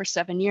file for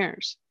 7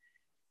 years.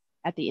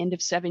 At the end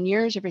of 7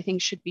 years, everything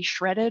should be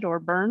shredded or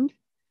burned,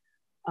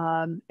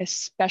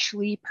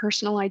 especially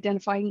personal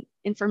identifying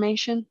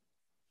information.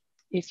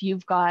 If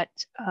you've got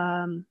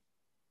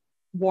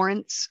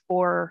warrants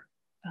or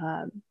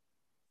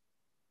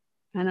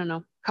I don't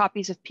know,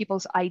 copies of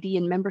people's ID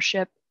and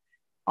membership,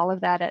 all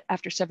of that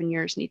after 7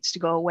 years needs to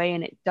go away,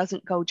 and it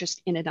doesn't go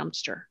just in a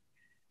dumpster.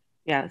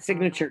 Yeah,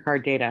 signature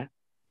card data.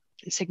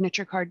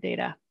 Signature card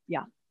data,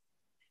 yeah.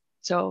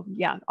 So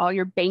yeah, all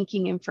your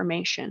banking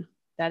information,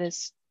 that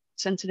is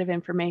sensitive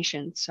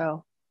information.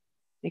 So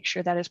make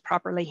sure that is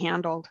properly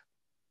handled.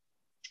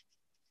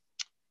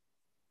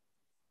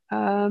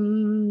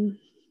 And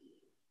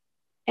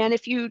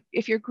if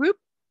your group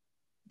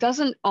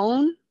doesn't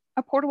own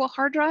a portable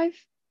hard drive,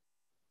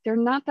 they're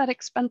not that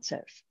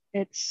expensive.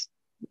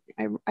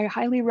 I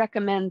highly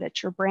recommend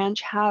that your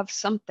branch have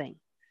something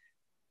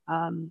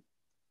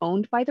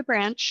owned by the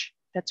branch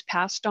that's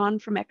passed on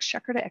from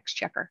Exchequer to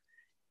Exchequer.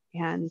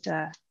 And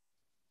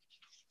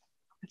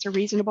it's a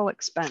reasonable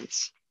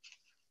expense.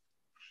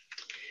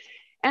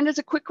 And as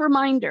a quick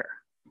reminder,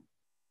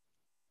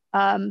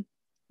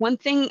 one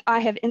thing I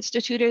have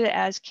instituted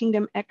as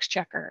Kingdom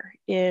Exchequer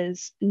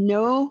is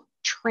no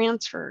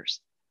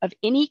transfers of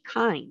any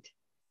kind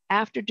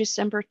after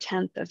December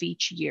 10th of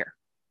each year.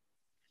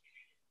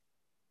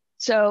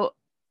 So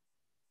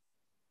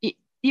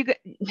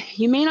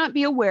you may not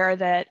be aware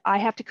that I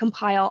have to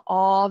compile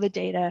all the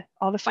data,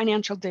 all the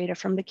financial data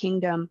from the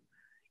Kingdom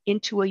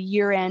into a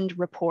year-end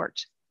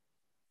report.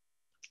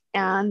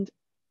 And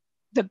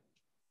the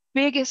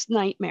biggest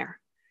nightmare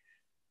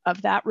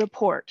of that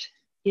report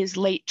is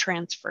late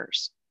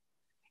transfers.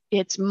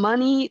 It's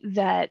money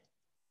that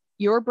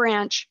your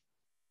branch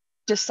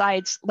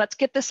decides, let's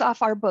get this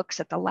off our books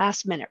at the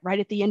last minute, right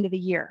at the end of the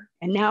year.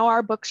 And now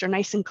our books are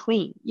nice and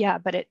clean. Yeah,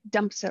 but it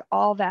dumps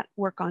all that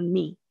work on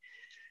me.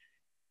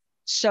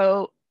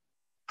 So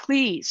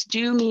please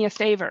do me a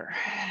favor,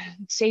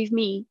 save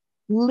me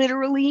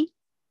literally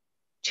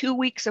 2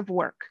 weeks of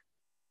work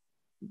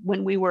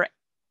when we were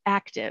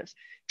active,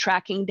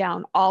 tracking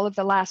down all of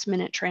the last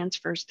minute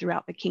transfers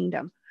throughout the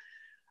Kingdom.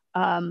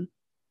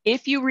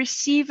 If you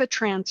receive a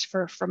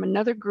transfer from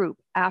another group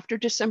after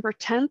December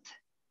 10th,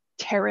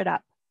 tear it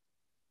up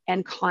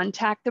and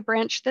contact the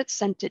branch that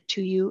sent it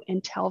to you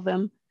and tell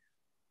them,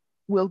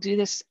 we'll do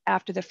this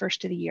after the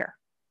first of the year.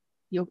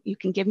 You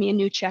can give me a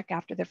new check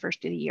after the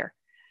first of the year.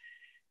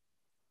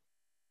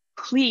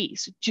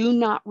 Please do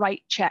not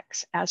write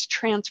checks as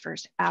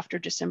transfers after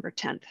December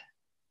 10th.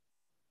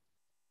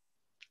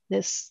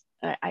 This,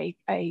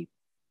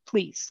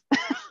 please,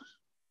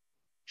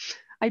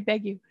 I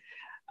beg you.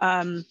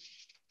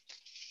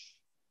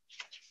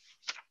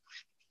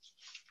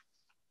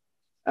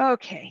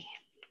 Okay,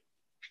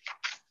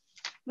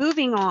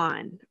 moving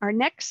on. Our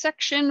next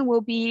section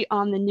will be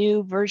on the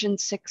new version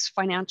 6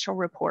 financial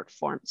report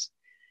forms.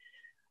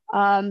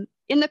 In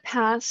the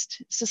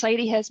past,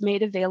 Society has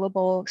made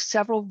available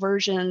several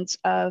versions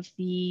of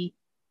the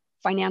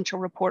financial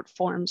report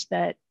forms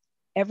that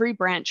every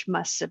branch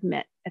must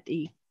submit at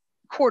the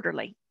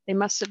quarterly. They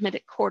must submit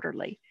it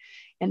quarterly,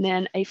 and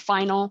then a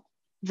final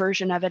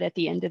version of it at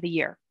the end of the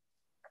year.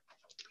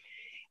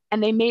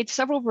 And they made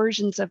several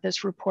versions of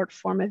this report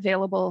form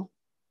available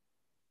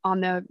on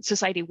the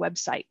Society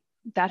website.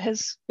 That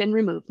has been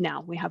removed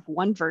now. We have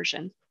one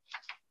version.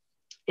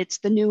 It's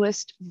the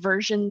newest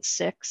version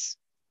 6.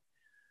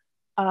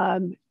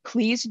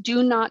 Please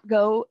do not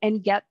go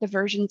and get the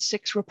version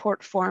 6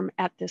 report form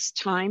at this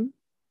time.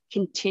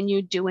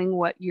 Continue doing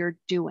what you're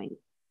doing.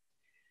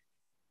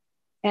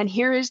 And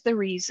here is the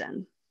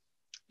reason.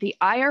 The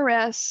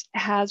IRS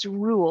has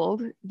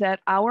ruled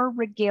that our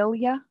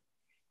regalia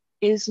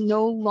is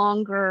no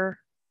longer,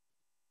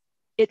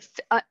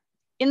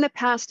 in the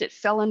past, it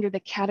fell under the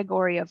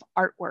category of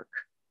artwork.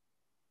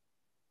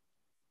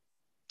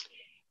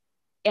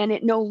 And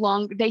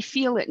they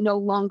feel it no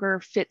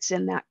longer fits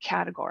in that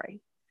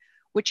category,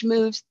 which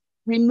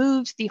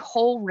removes the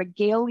whole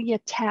regalia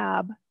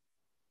tab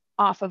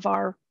off of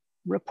our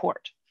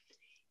report.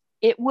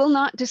 It will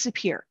not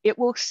disappear. It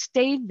will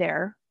stay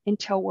there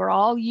until we're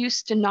all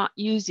used to not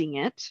using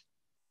it,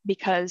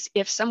 because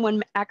if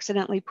someone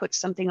accidentally puts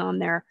something on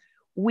there,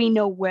 we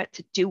know what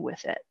to do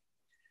with it.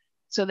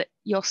 So that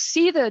you'll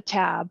see the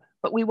tab,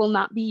 but we will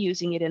not be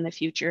using it in the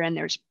future. And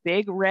there's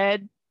big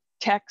red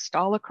text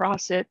all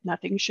across it.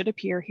 Nothing should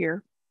appear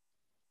here.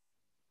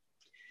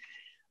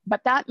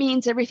 But that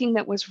means everything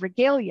that was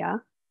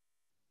regalia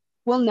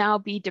will now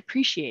be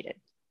depreciated.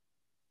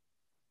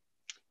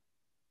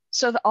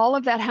 So all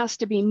of that has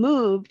to be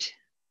moved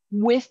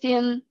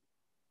within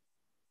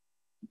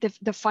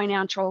the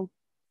financial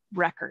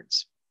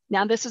records.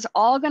 Now, this is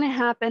all going to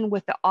happen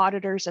with the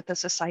auditors at the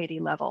Society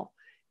level.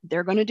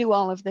 They're going to do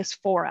all of this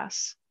for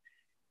us.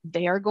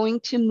 They are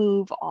going to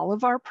move all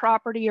of our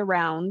property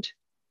around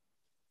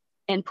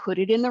and put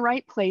it in the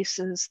right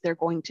places. They're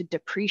going to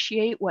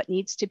depreciate what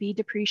needs to be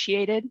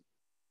depreciated.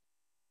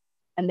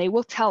 And they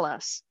will tell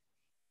us,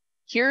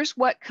 here's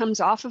what comes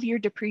off of your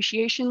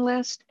depreciation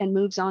list and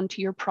moves on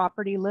to your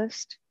property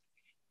list.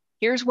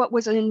 Here's what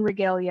was in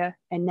regalia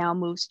and now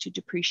moves to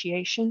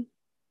depreciation.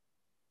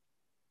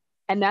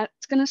 And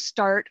that's going to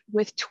start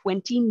with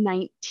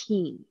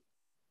 2019.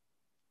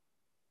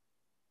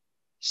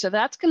 So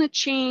that's going to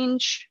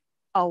change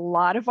a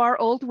lot of our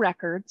old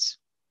records.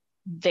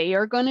 They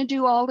are going to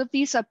do all of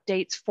these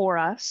updates for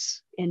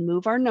us and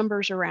move our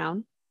numbers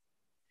around.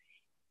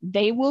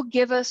 They will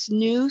give us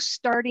new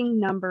starting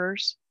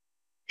numbers,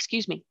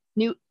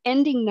 new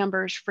ending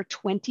numbers for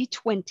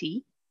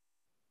 2020,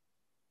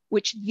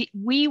 which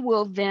we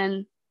will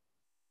then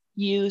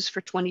use for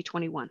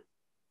 2021.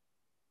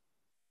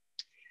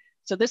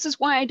 So this is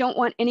why I don't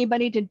want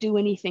anybody to do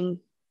anything.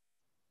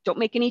 Don't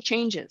make any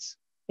changes.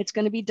 It's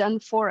going to be done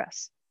for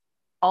us.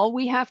 All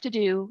we have to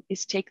do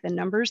is take the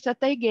numbers that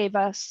they gave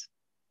us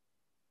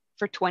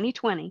for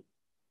 2020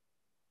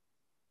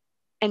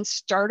 and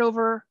start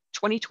over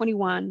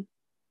 2021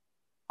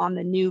 on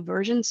the new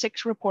version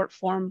 6 report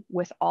form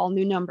with all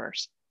new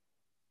numbers.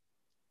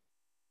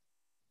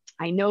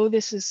 I know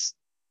this is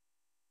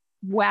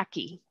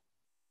wacky,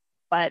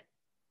 but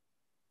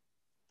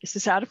this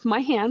is out of my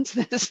hands.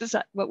 This is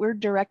what we're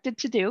directed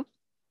to do.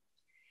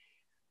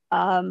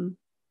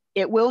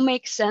 It will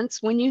make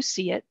sense when you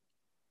see it.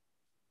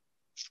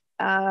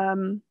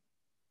 And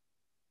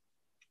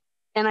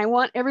I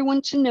want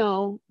everyone to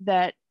know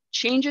that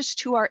changes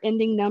to our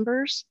ending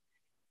numbers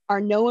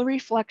are no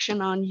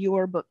reflection on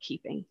your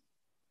bookkeeping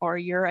or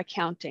your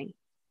accounting.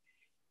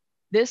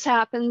 This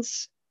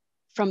happens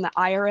from the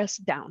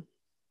IRS down.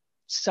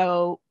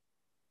 So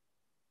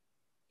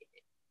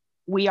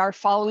we are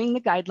following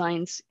the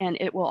guidelines and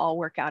it will all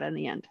work out in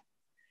the end.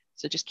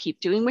 So just keep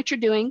doing what you're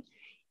doing.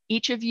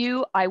 Each of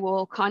you, I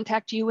will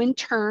contact you in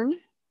turn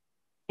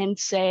and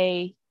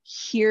say,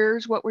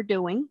 here's what we're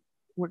doing.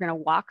 We're going to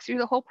walk through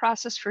the whole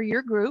process for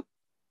your group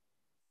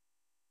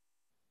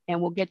and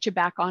we'll get you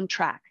back on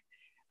track.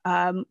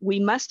 We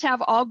must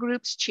have all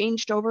groups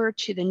changed over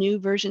to the new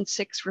version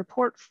 6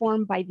 report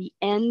form by the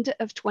end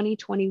of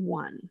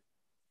 2021.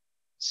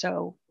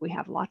 So we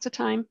have lots of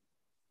time.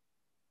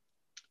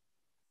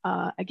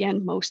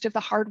 Again, most of the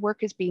hard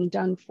work is being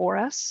done for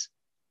us.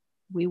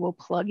 We will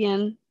plug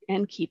in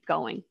and keep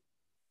going.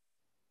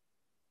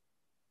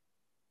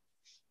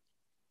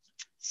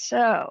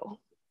 So,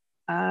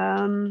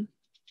 and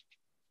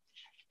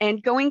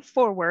going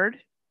forward,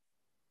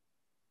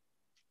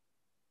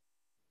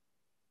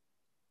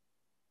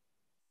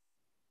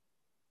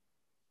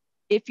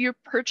 if you're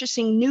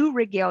purchasing new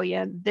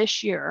regalia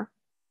this year,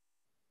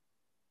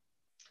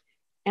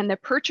 and the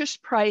purchase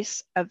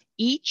price of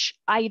each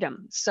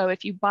item, so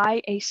if you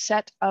buy a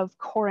set of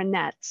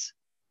coronets,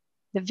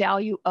 the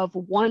value of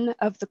one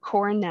of the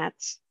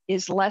coronets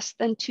is less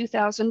than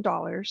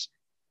 $2,000,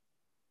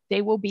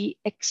 they will be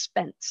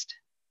expensed.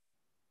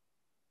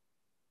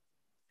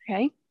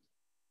 Okay.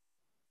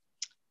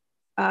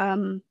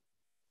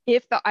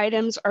 If the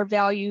items are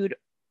valued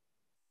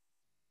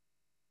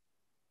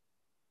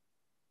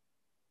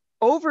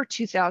over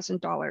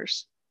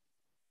 $2,000,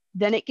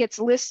 then it gets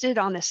listed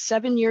on the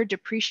 7-year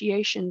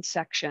depreciation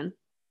section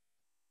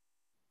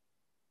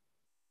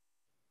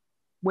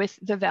with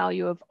the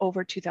value of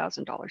over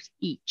 $2,000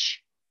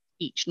 each,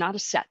 not a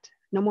set,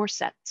 no more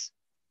sets,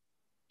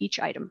 each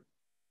item.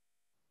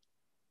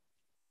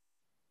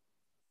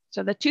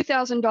 So the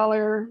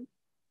 $2,000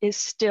 is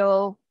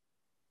still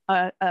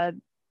a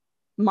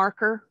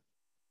marker.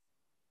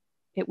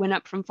 It went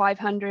up from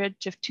 500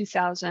 to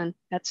 2,000.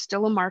 That's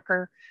still a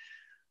marker,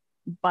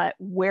 but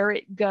where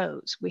it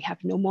goes, we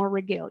have no more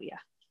regalia.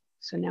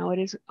 So now it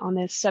is on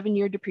the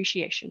 7-year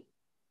depreciation.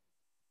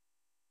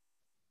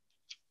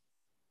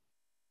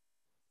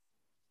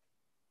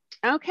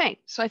 Okay,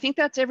 so I think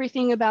that's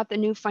everything about the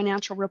new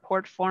financial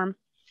report form.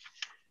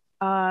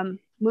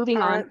 Moving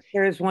on.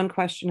 There's one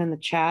question in the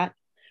chat,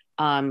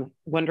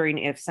 wondering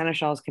if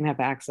Seneschals can have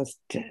access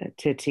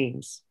to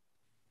Teams.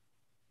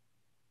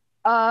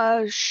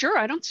 Sure,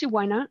 I don't see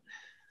why not.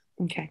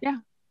 Okay. Yeah.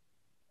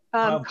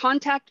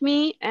 Contact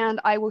me and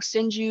I will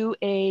send you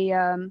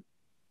an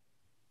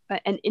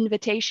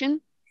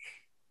invitation.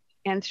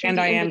 And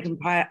I am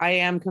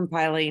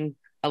compiling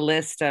a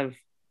list of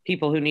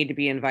people who need to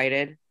be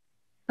invited.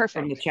 Perfect.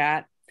 From the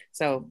chat.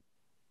 So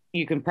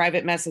you can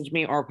private message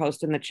me or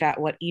post in the chat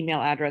what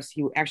email address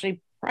you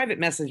actually private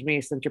message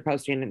me, since you're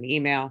posting an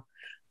email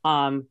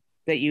that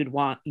you'd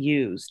want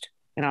used.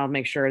 And I'll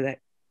make sure that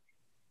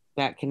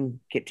that can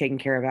get taken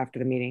care of after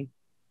the meeting.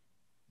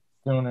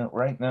 Doing it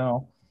right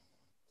now.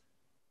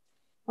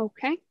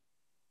 Okay.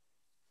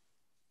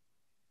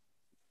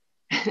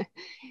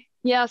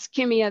 Yes,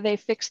 Kimia, they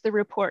fixed the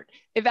report.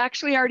 They've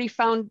actually already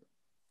found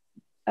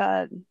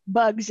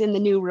bugs in the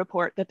new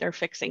report that they're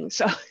fixing.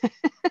 So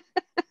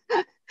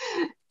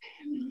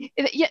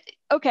yeah,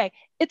 okay,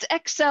 it's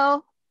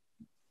Excel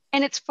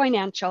and it's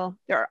financial.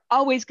 There are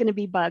always going to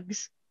be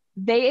bugs.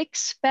 They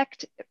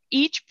expect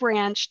each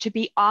branch to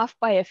be off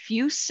by a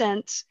few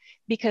cents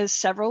because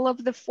several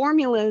of the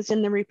formulas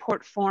in the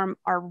report form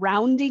are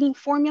rounding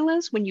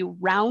formulas. When you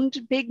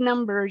round big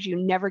numbers, you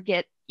never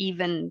get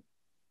even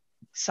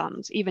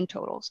sums, even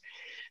totals.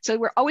 So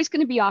we're always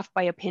going to be off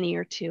by a penny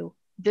or two.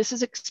 This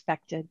is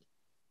expected.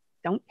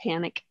 Don't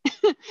panic.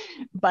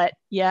 But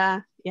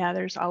yeah,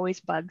 there's always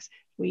bugs.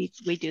 We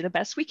do the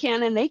best we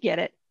can and they get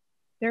it.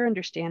 They're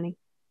understanding.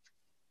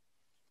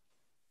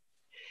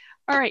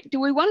 All right,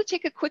 do we want to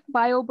take a quick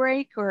bio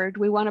break or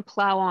do we want to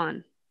plow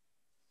on?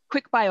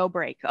 Quick bio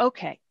break.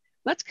 Okay,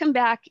 let's come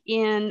back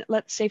in,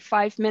 let's say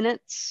 5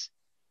 minutes.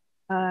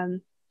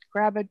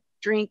 Grab a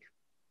drink,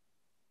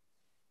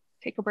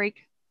 take a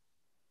break.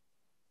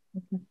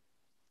 Mm-hmm.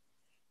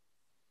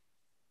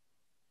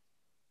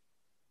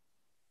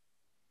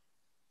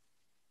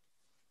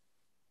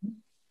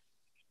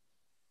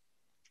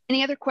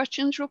 Any other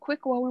questions real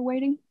quick while we're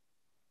waiting?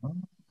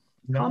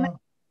 No. Comment?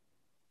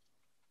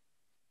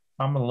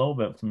 I'm a little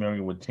bit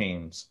familiar with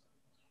Teams.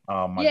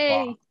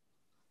 Yay!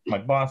 My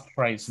boss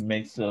tries to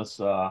make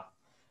us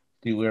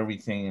do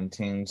everything in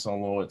Teams,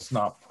 although it's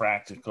not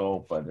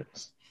practical, but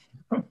it's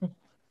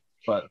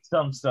but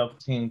some stuff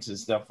Teams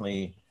is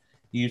definitely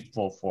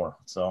useful for.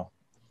 So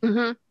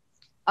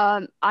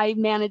Mm-hmm. I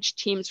manage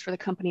Teams for the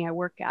company I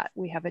work at.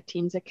 We have a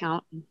Teams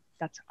account and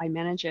I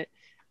manage it.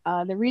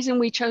 The reason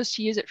we chose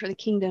to use it for the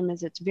kingdom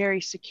is it's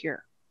very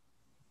secure.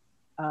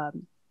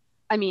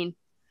 I mean,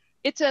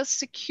 it's as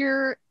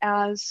secure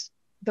as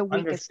the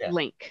weakest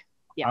link.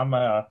 Yeah.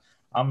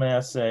 I'm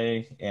an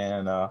SA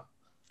and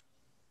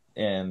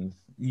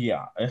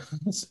yeah,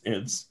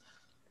 it's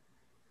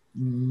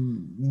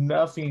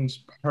nothing's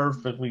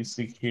perfectly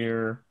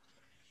secure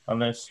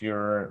unless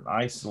you're an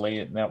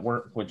isolated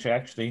network, which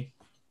actually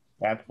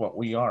that's what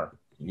we are.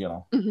 You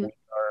know, Mm-hmm.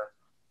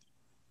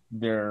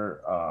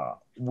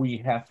 we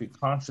have to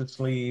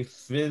consciously,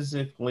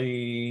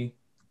 physically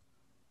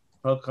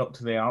hook up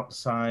to the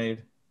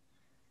outside,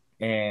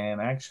 and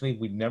actually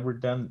we never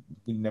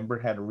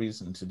had a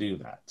reason to do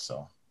that.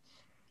 So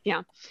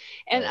yeah,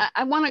 and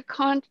I want to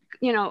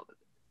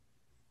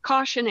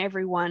caution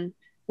everyone,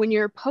 when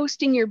you're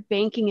posting your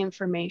banking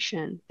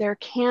information, there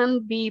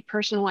can be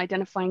personal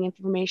identifying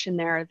information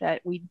there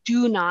that we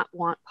do not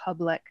want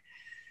public.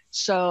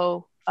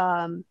 So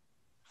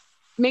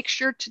make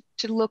sure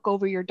to look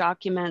over your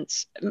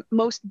documents.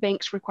 Most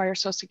banks require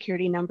Social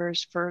Security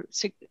numbers for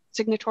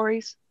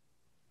signatories.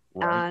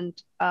 Right.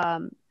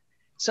 And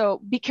So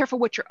be careful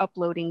what you're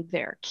uploading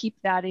there. Keep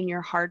that in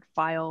your hard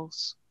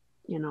files.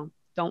 You know,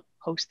 don't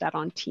post that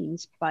on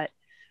Teams, but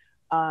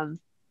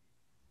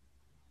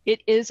it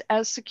is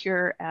as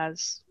secure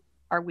as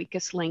our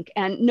weakest link.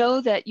 And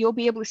know that you'll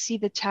be able to see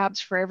the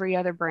tabs for every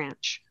other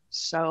branch.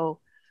 So,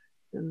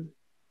 you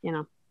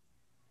know,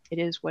 it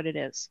is what it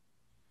is.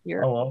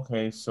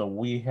 Okay. So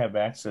we have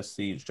access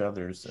to each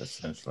other's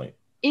essentially.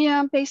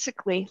 Yeah,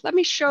 basically. Let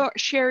me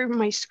share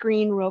my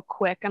screen real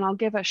quick, and I'll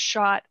give a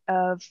shot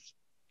of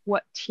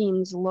what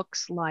Teams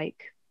looks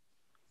like.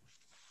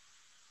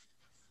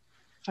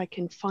 If I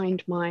can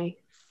find my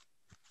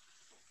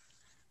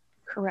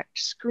correct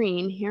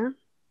screen here.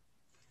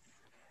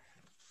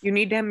 You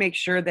need to make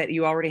sure that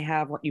you already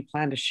have what you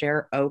plan to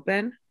share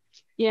open.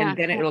 Yeah. And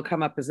then it'll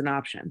come up as an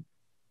option.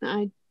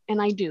 I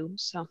do,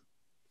 so.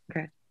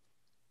 Okay.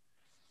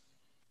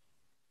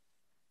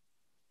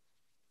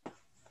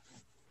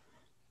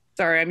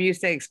 Sorry, I'm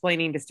used to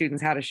explaining to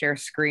students how to share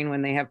screen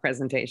when they have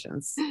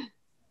presentations.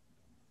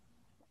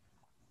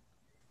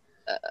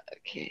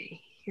 Okay,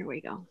 here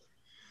we go.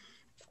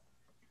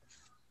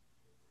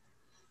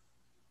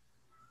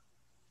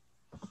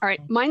 All right,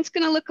 mine's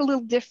gonna look a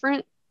little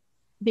different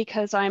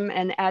because I'm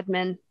an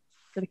admin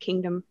for the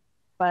Kingdom,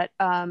 but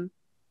can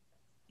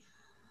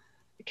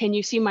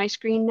you see my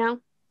screen now?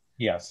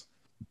 Yes.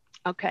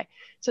 Okay,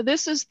 so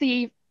this is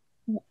the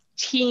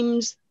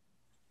Teams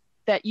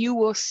that you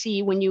will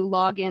see when you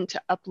log in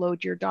to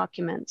upload your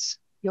documents.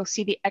 You'll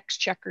see the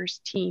Exchequer's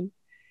team.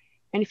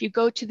 And if you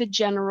go to the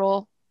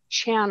general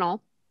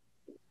channel,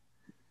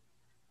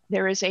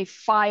 there is a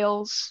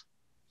files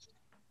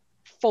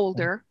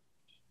folder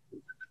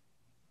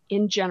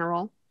in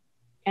general.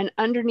 And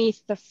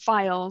underneath the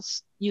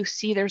files, you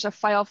see there's a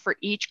file for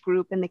each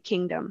group in the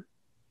Kingdom.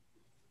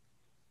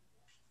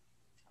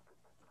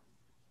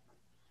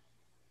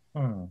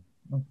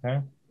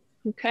 Okay.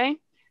 Okay.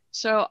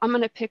 So I'm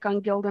going to pick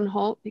on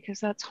Gildenholt because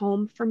that's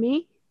home for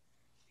me.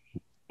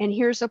 And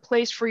here's a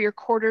place for your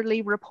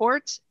quarterly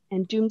reports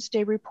and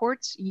doomsday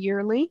reports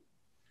yearly.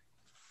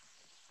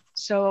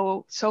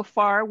 So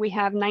far we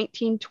have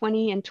 19,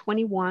 20, and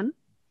 21.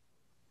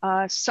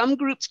 Some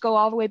groups go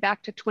all the way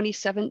back to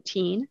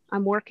 2017.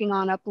 I'm working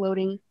on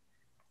uploading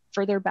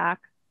further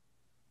back.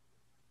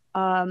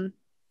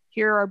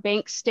 Here are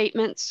bank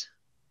statements.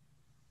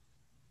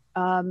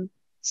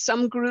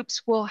 Some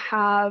groups will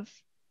have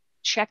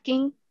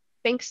checking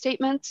bank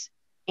statements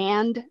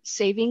and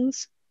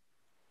savings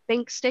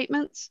bank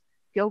statements.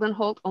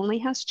 Gildenholt only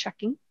has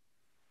checking.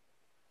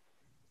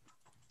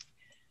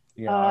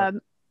 Yeah.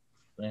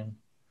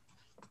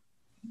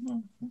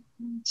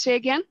 Say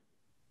again?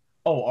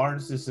 Oh,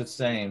 ours is the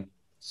same.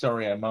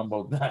 Sorry, I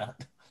mumbled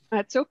that.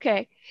 That's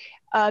okay.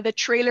 The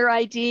trailer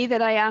ID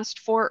that I asked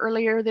for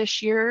earlier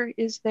this year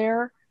is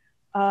there.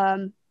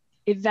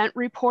 Event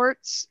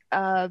reports.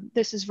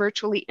 This is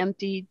virtually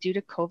empty due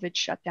to COVID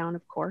shutdown,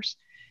 of course.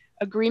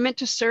 Agreement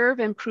to serve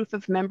and proof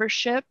of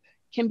membership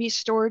can be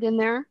stored in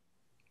there.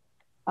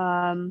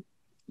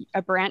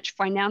 A branch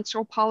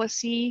financial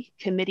policy,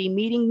 committee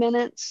meeting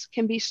minutes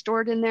can be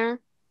stored in there.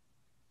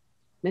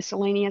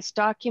 Miscellaneous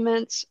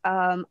documents.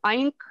 I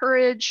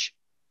encourage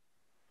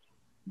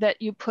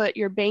that you put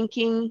your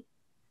banking,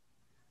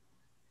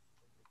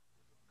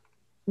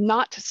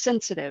 not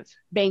sensitive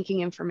banking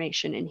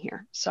information in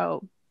here.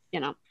 So, you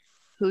know,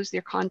 who's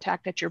your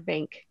contact at your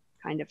bank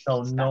kind of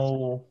So stuff.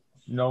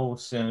 no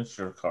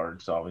signature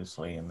cards,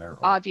 obviously, in there.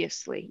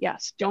 Obviously,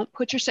 yes. Don't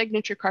put your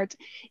signature cards.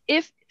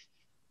 If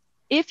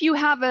you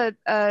have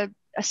a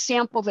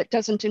sample that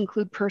doesn't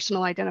include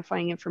personal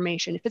identifying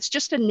information, if it's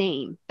just a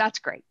name, that's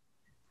great.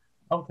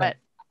 Okay. But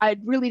I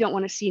really don't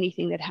want to see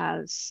anything that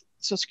has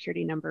social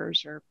security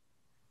numbers or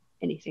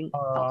anything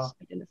else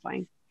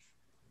identifying.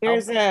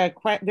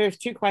 There's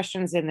two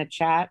questions in the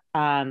chat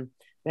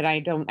that I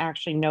don't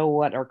actually know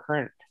what our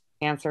current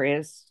answer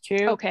is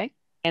to. Okay.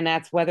 And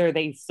that's whether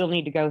they still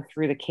need to go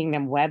through the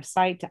Kingdom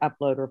website to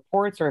upload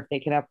reports or if they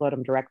can upload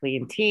them directly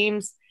in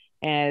Teams,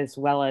 as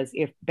well as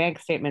if bank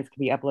statements can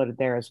be uploaded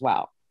there as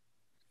well.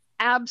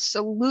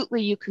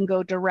 Absolutely, you can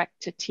go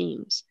direct to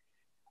Teams.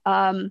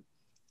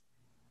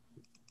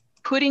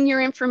 Putting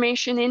your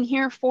information in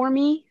here for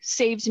me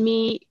saves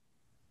me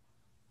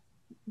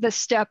the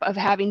step of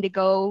having to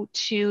go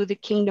to the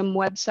Kingdom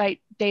website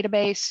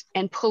database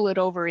and pull it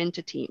over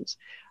into Teams.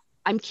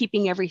 I'm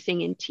keeping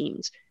everything in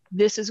Teams.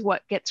 This is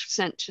what gets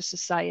sent to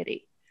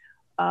society.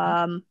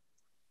 So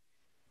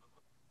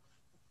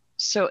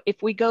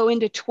if we go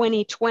into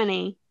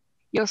 2020,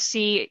 you'll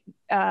see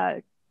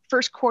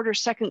first quarter,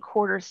 second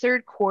quarter,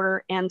 third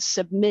quarter, and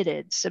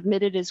submitted.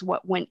 Submitted is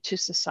what went to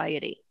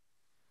society.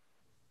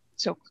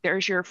 So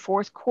there's your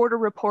fourth quarter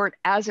report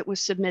as it was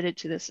submitted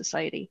to the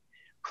society.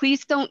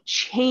 Please don't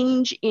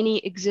change any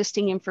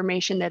existing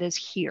information that is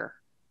here.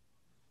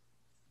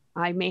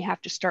 I may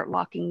have to start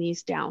locking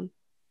these down.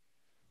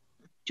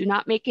 Do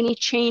not make any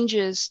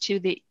changes to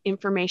the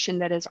information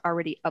that is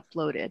already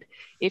uploaded.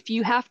 If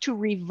you have to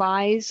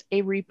revise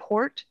a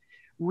report,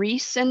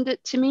 resend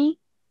it to me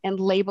and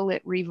label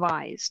it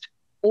revised,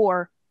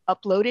 or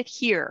upload it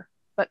here,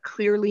 but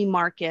clearly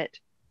mark it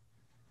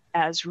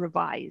as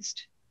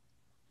revised.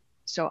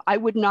 So I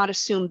would not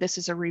assume this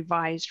is a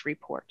revised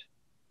report.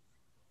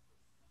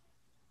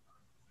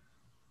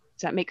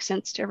 Does that make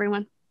sense to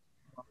everyone?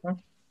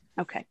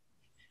 Okay.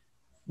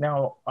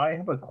 Now, I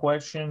have a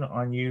question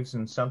on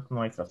using something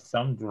like a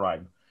thumb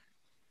drive.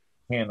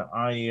 And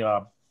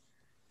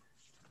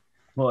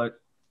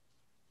but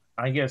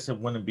I guess it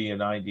wouldn't be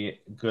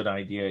good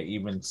idea,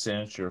 even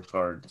signature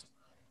cards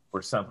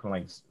or something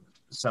like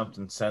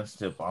something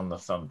sensitive on the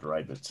thumb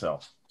drive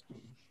itself.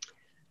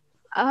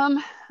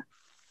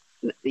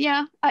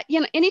 Yeah,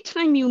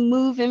 anytime you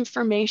move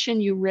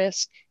information, you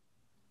risk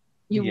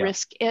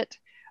it.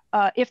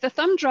 If the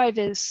thumb drive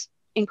is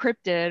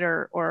encrypted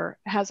or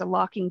has a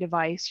locking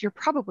device, you're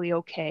probably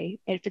okay.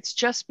 If it's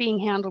just being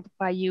handled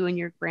by you and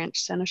your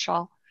branch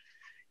seneschal,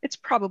 it's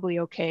probably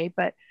okay.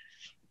 But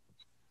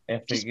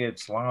if it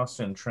gets lost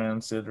in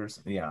transit or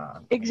yeah.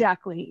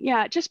 Exactly.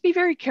 Yeah, just be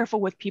very careful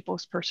with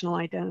people's personal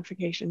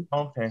identification.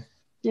 Okay.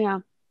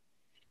 Yeah.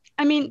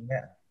 I mean,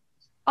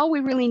 all we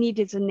really need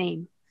is a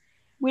name.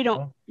 We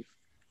don't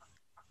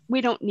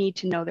need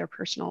to know their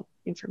personal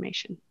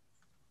information.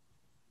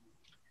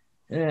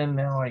 And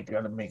now I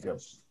got to make a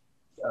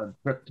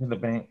trip to the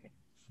bank.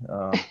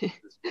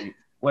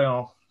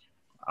 Well,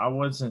 I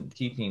wasn't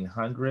keeping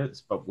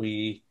hundreds, but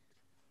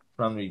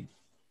from the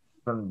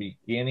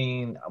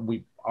beginning,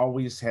 we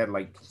always had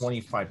like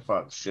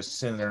 $25 just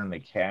sitting there in the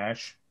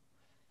cash.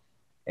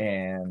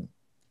 And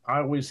I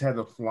always had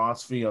the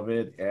philosophy of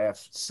it,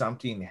 if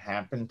something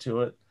happened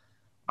to it,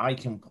 I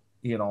can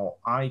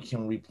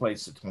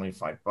replace the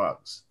 $25,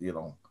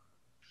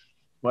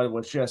 but it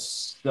was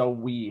just so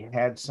we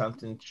had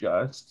something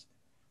just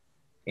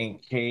in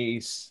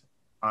case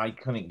I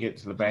couldn't get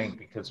to the bank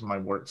because of my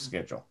work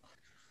schedule.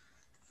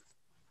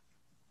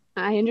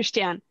 I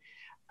understand.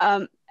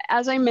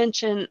 As I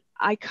mentioned,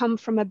 I come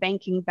from a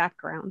banking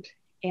background,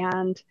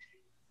 and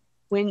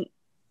when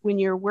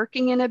you're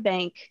working in a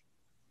bank,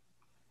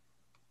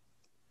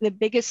 the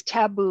biggest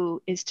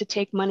taboo is to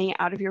take money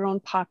out of your own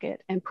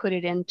pocket and put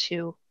it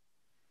into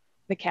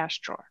the cash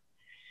drawer.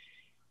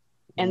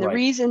 And the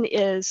reason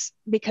is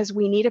because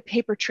we need a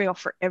paper trail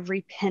for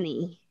every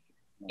penny.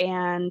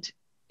 And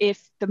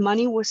if the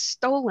money was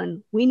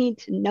stolen, we need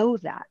to know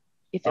that.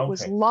 If it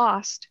was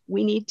lost,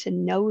 we need to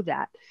know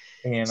that.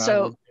 And so,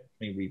 I would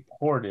definitely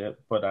report it,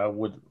 but I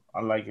would,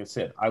 like I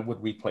said, I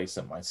would replace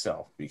it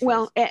myself.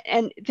 Well,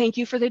 and thank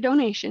you for the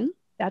donation.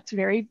 That's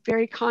very,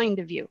 very kind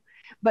of you.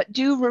 But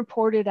do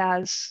report it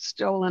as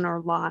stolen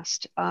or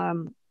lost,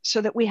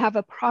 so that we have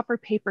a proper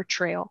paper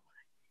trail.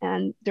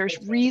 And there's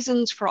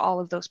reasons for all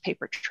of those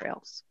paper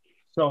trails.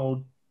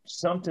 So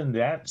something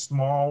that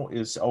small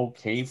is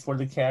okay for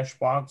the cash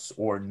box,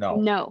 or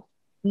no?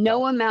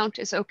 No amount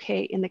is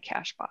okay in the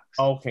cash box.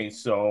 Okay,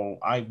 so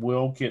I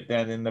will get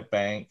that in the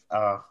bank.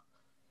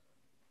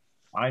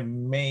 I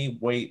may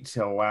wait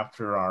till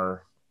after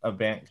our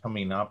event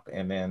coming up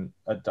and then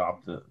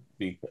adopt the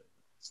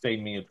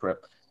save me a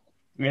trip.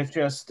 It's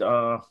just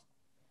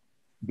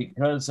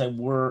because I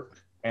work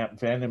at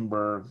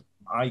Vandenberg,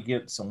 I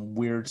get some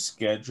weird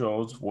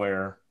schedules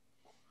where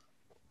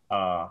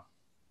I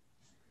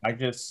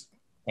just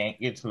can't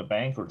get to the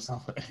bank or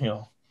something,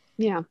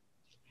 Yeah.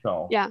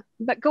 So yeah,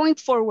 but going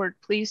forward,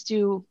 please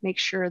do make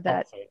sure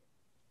that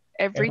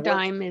every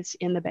dime is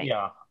in the bank.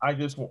 Yeah, I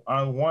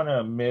want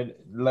to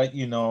let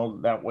you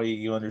know, that way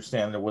you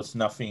understand there was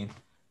nothing,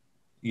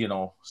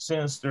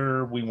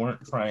 sinister. We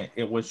weren't trying.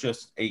 It was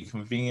just a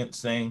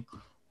convenience thing,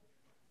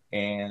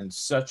 and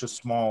such a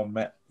small,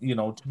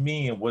 to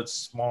me, it was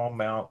small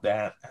amount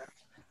that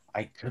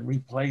I could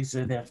replace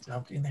it if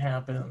something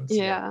happens.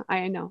 Yeah,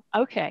 I know.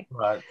 Okay.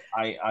 But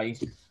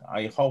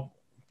I hope,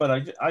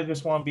 but I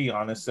just want to be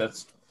honest.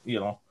 That's,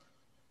 and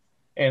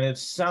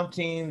it's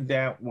something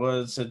that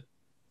was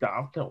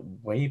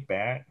adopted way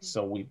back.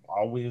 So we've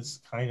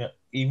always kind of,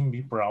 even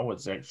before I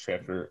was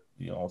Exchequer,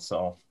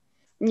 so.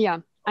 Yeah,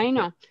 I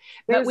know.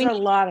 There's a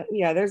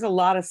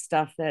lot of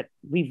stuff that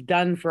we've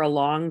done for a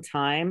long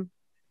time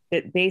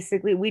that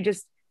basically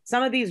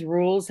some of these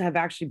rules have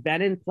actually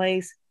been in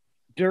place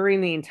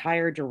during the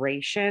entire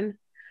duration.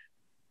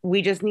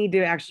 We just need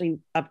to actually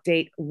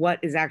update what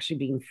is actually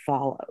being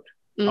followed.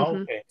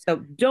 Mm-hmm. Okay. So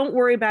don't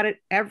worry about it.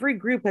 Every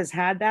group has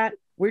had that.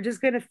 We're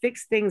just going to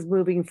fix things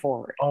moving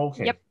forward.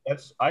 Okay. Yep.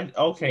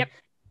 Okay. Yep.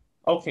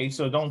 Okay.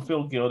 So don't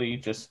feel guilty.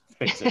 Just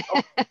fix it.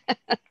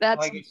 That's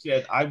like I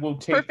said, I will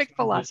take perfect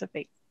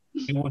philosophy.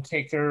 We will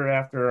take her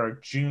after our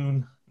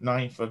June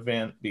 9th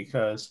event,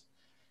 because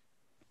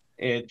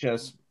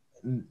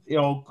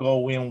it'll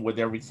go in with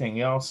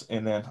everything else,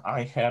 and then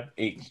I have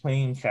a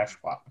clean cash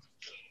box.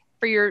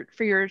 For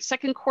your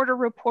second quarter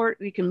report,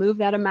 we can move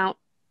that amount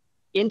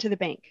into the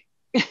bank.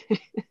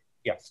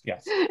 Yes.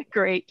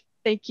 Great.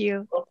 Thank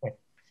you. Okay.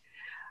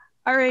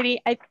 Alrighty,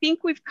 I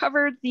think we've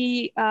covered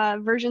the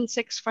version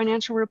 6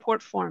 financial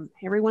report form.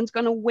 Everyone's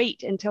going to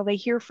wait until they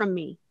hear from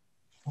me.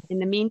 In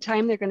the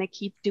meantime, they're going to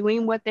keep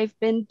doing what they've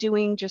been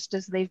doing just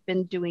as they've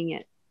been doing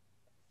it.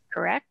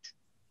 Correct?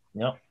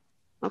 Yep.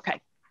 Okay.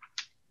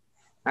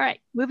 All right,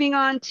 moving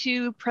on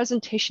to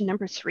presentation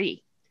number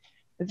 3.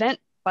 Event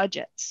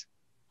budgets.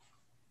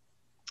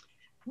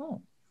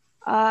 Oh.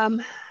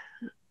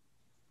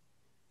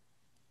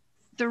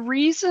 The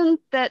reason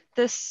that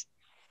this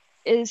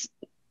is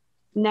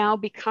now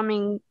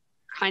becoming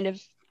kind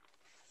of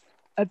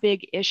a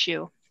big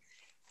issue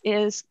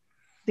is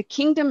the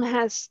kingdom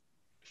has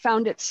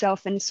found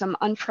itself in some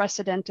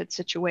unprecedented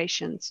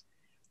situations.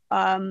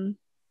 In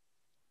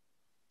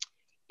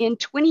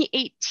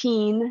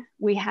 2018,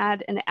 we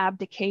had an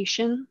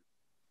abdication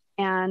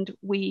and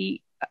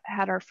we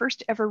had our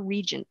first ever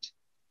regent.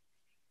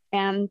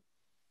 And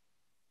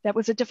that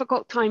was a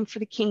difficult time for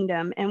the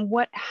kingdom. And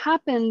what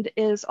happened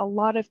is a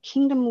lot of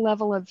kingdom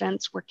level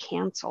events were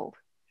canceled.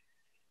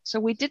 So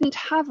we didn't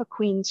have a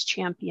Queen's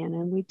Champion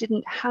and we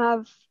didn't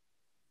have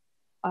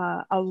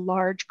a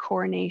large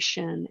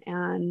coronation.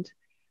 And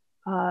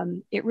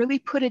it really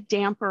put a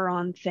damper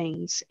on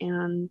things.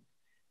 And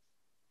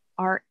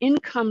our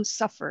income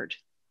suffered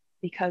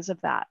because of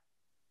that.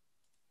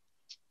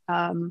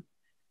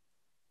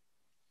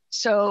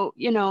 So,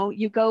 you know,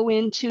 you go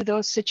into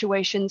those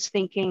situations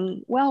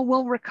thinking, well,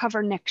 we'll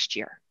recover next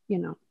year. You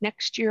know,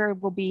 next year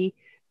we'll be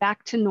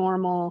back to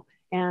normal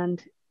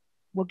and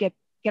we'll get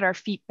our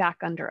feet back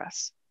under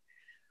us.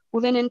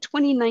 Well, then in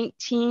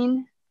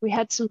 2019, we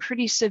had some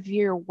pretty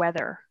severe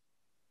weather.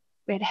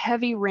 We had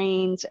heavy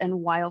rains and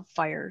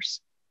wildfires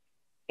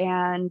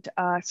and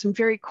some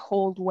very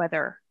cold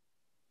weather.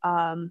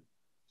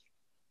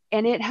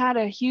 And it had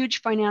a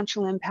huge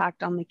financial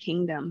impact on the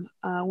kingdom.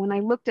 When I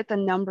looked at the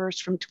numbers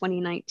from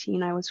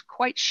 2019, I was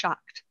quite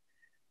shocked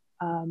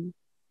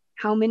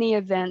how many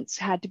events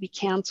had to be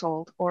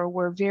canceled or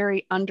were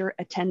very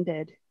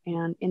under-attended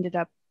and ended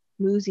up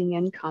losing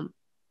income.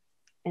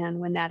 And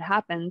when that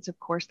happens, of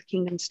course, the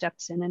kingdom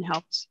steps in and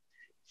helps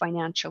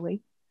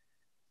financially.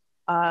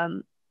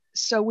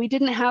 So we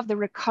didn't have the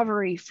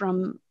recovery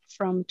from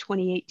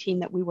 2018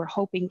 that we were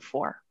hoping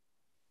for.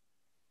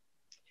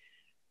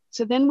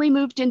 So then we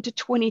moved into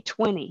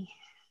 2020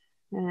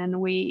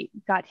 and we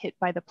got hit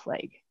by the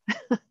plague.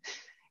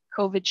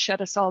 COVID shut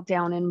us all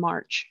down in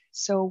March.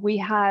 So we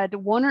had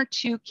one or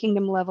two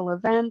kingdom level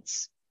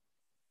events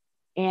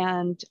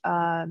and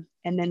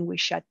then we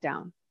shut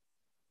down.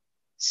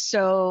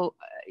 So,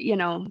 you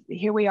know,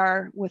 here we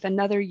are with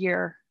another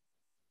year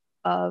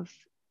of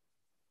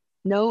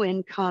no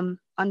income,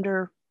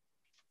 underfunded,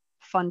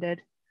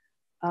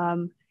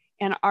 and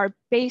our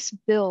base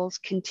bills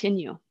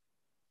continue.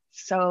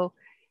 So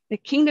the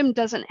kingdom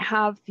doesn't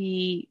have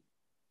the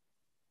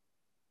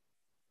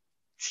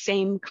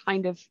same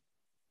kind of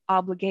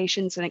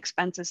obligations and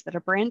expenses that a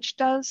branch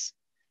does,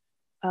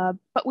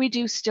 but we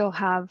do still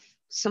have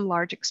some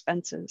large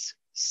expenses.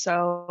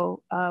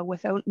 So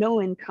without no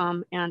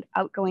income and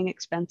outgoing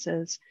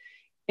expenses,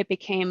 it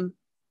became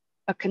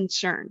a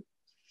concern.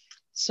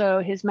 So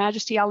His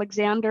Majesty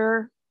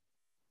Alexander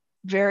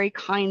very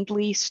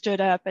kindly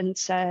stood up and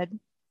said,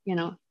 you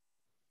know,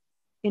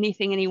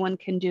 anything anyone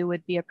can do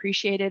would be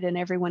appreciated, and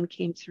everyone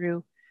came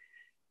through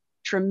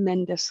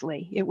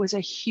tremendously. It was a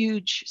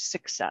huge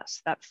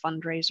success, that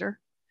fundraiser.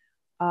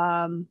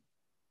 But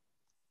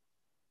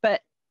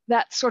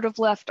that sort of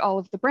left all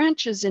of the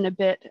branches in a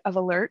bit of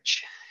a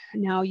lurch.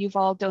 Now you've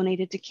all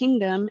donated to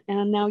Kingdom,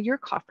 and now your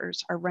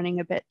coffers are running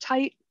a bit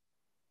tight.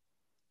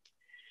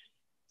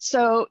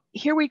 So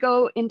here we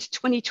go into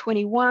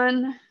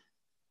 2021.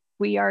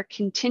 We are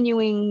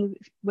continuing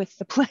with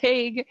the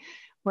plague.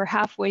 We're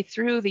halfway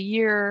through the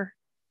year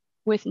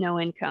with no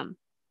income.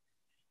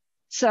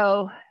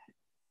 So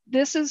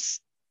this has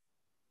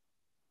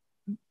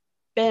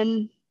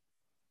been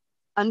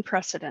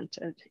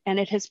unprecedented and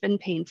it has been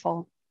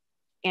painful.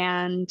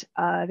 And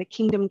the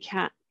kingdom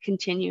can't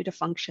continue to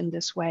function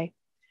this way.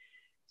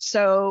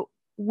 So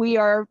we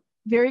are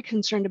very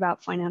concerned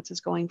about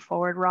finances going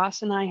forward.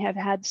 Ross and I have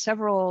had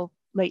several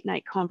late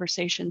night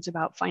conversations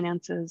about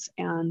finances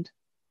and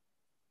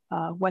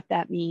what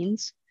that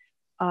means.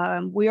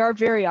 We are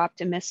very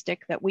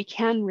optimistic that we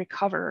can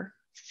recover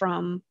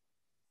from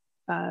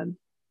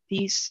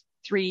these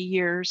 3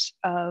 years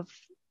of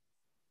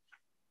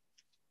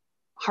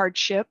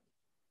hardship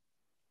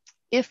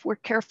if we're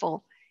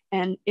careful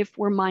and if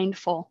we're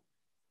mindful.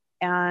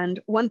 And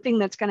one thing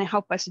that's going to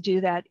help us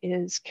do that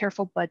is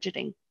careful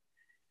budgeting.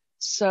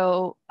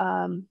 So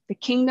the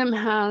kingdom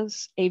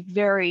has a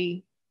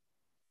very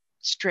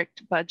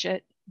strict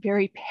budget,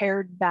 very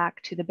pared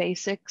back to the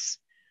basics.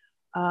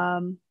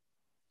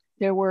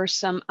 There were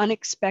some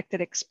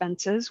unexpected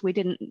expenses. We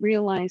didn't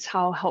realize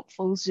how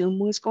helpful Zoom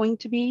was going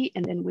to be,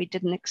 and then we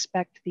didn't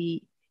expect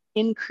the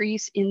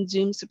increase in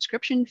Zoom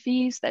subscription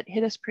fees that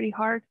hit us pretty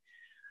hard.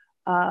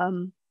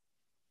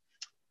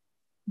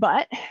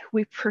 But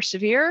we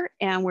persevere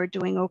and we're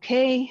doing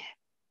okay.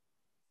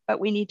 But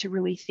we need to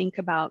really think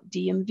about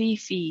DMV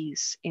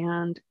fees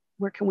and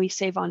where can we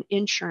save on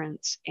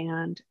insurance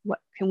and what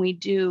can we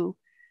do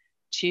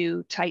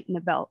to tighten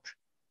the belt.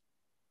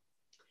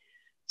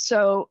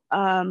 So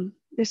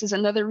this is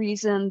another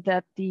reason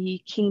that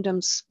the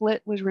kingdom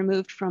split was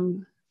removed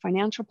from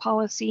financial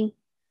policy.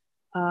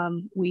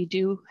 We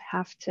do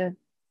have to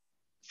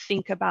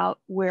think about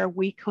where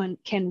we can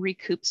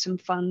recoup some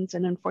funds.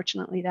 And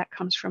unfortunately, that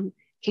comes from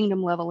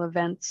kingdom level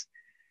events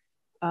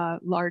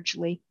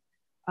largely,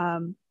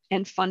 and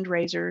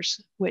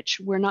fundraisers, which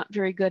we're not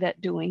very good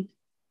at doing,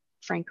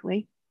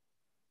 frankly.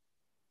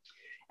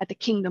 At the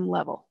kingdom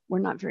level, we're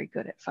not very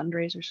good at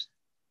fundraisers,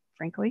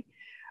 frankly.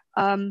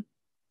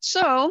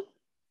 So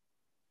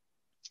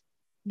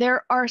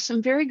there are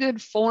some very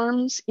good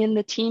forms in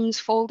the Teams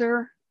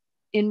folder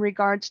in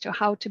regards to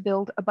how to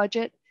build a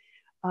budget,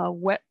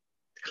 what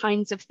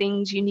kinds of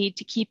things you need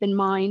to keep in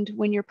mind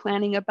when you're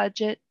planning a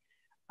budget,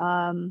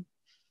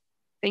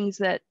 things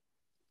that,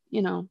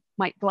 you know,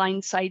 might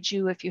blindside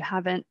you if you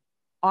haven't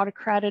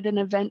autocrated an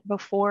event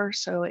before.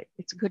 So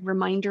it's a good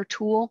reminder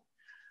tool.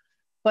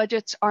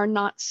 Budgets are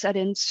not set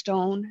in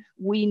stone.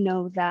 We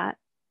know that.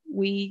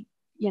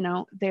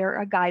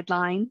 They're a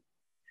guideline.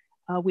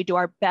 We do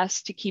our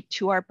best to keep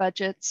to our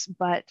budgets,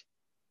 but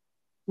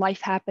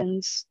life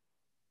happens,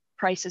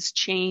 prices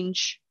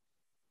change,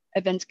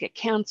 events get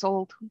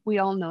canceled. We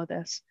all know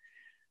this.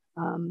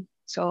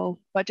 So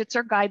budgets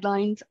are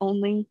guidelines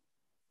only,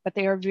 but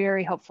they are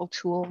very helpful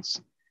tools.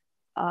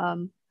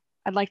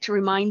 I'd like to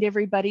remind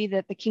everybody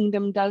that the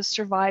kingdom does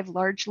survive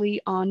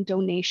largely on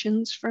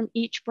donations from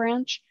each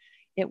branch.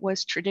 It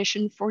was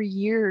tradition for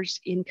years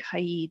in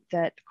Caid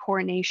that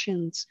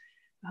coronations,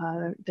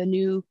 the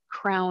new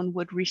crown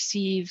would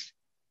receive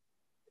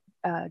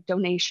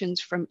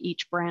donations from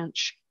each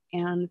branch.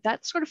 And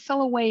that sort of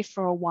fell away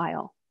for a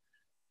while.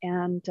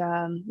 And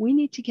we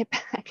need to get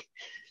back.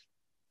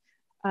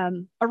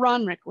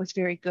 Aronric was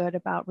very good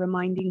about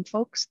reminding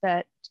folks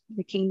that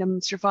the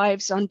kingdom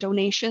survives on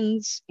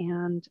donations,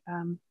 and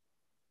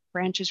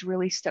branches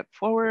really stepped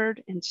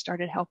forward and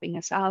started helping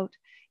us out,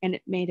 and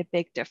it made a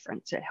big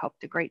difference. It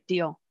helped a great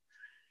deal.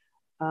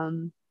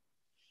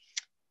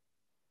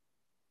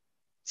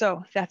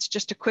 So that's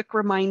just a quick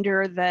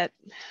reminder that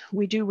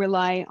we do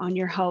rely on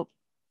your help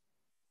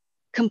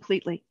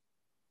completely.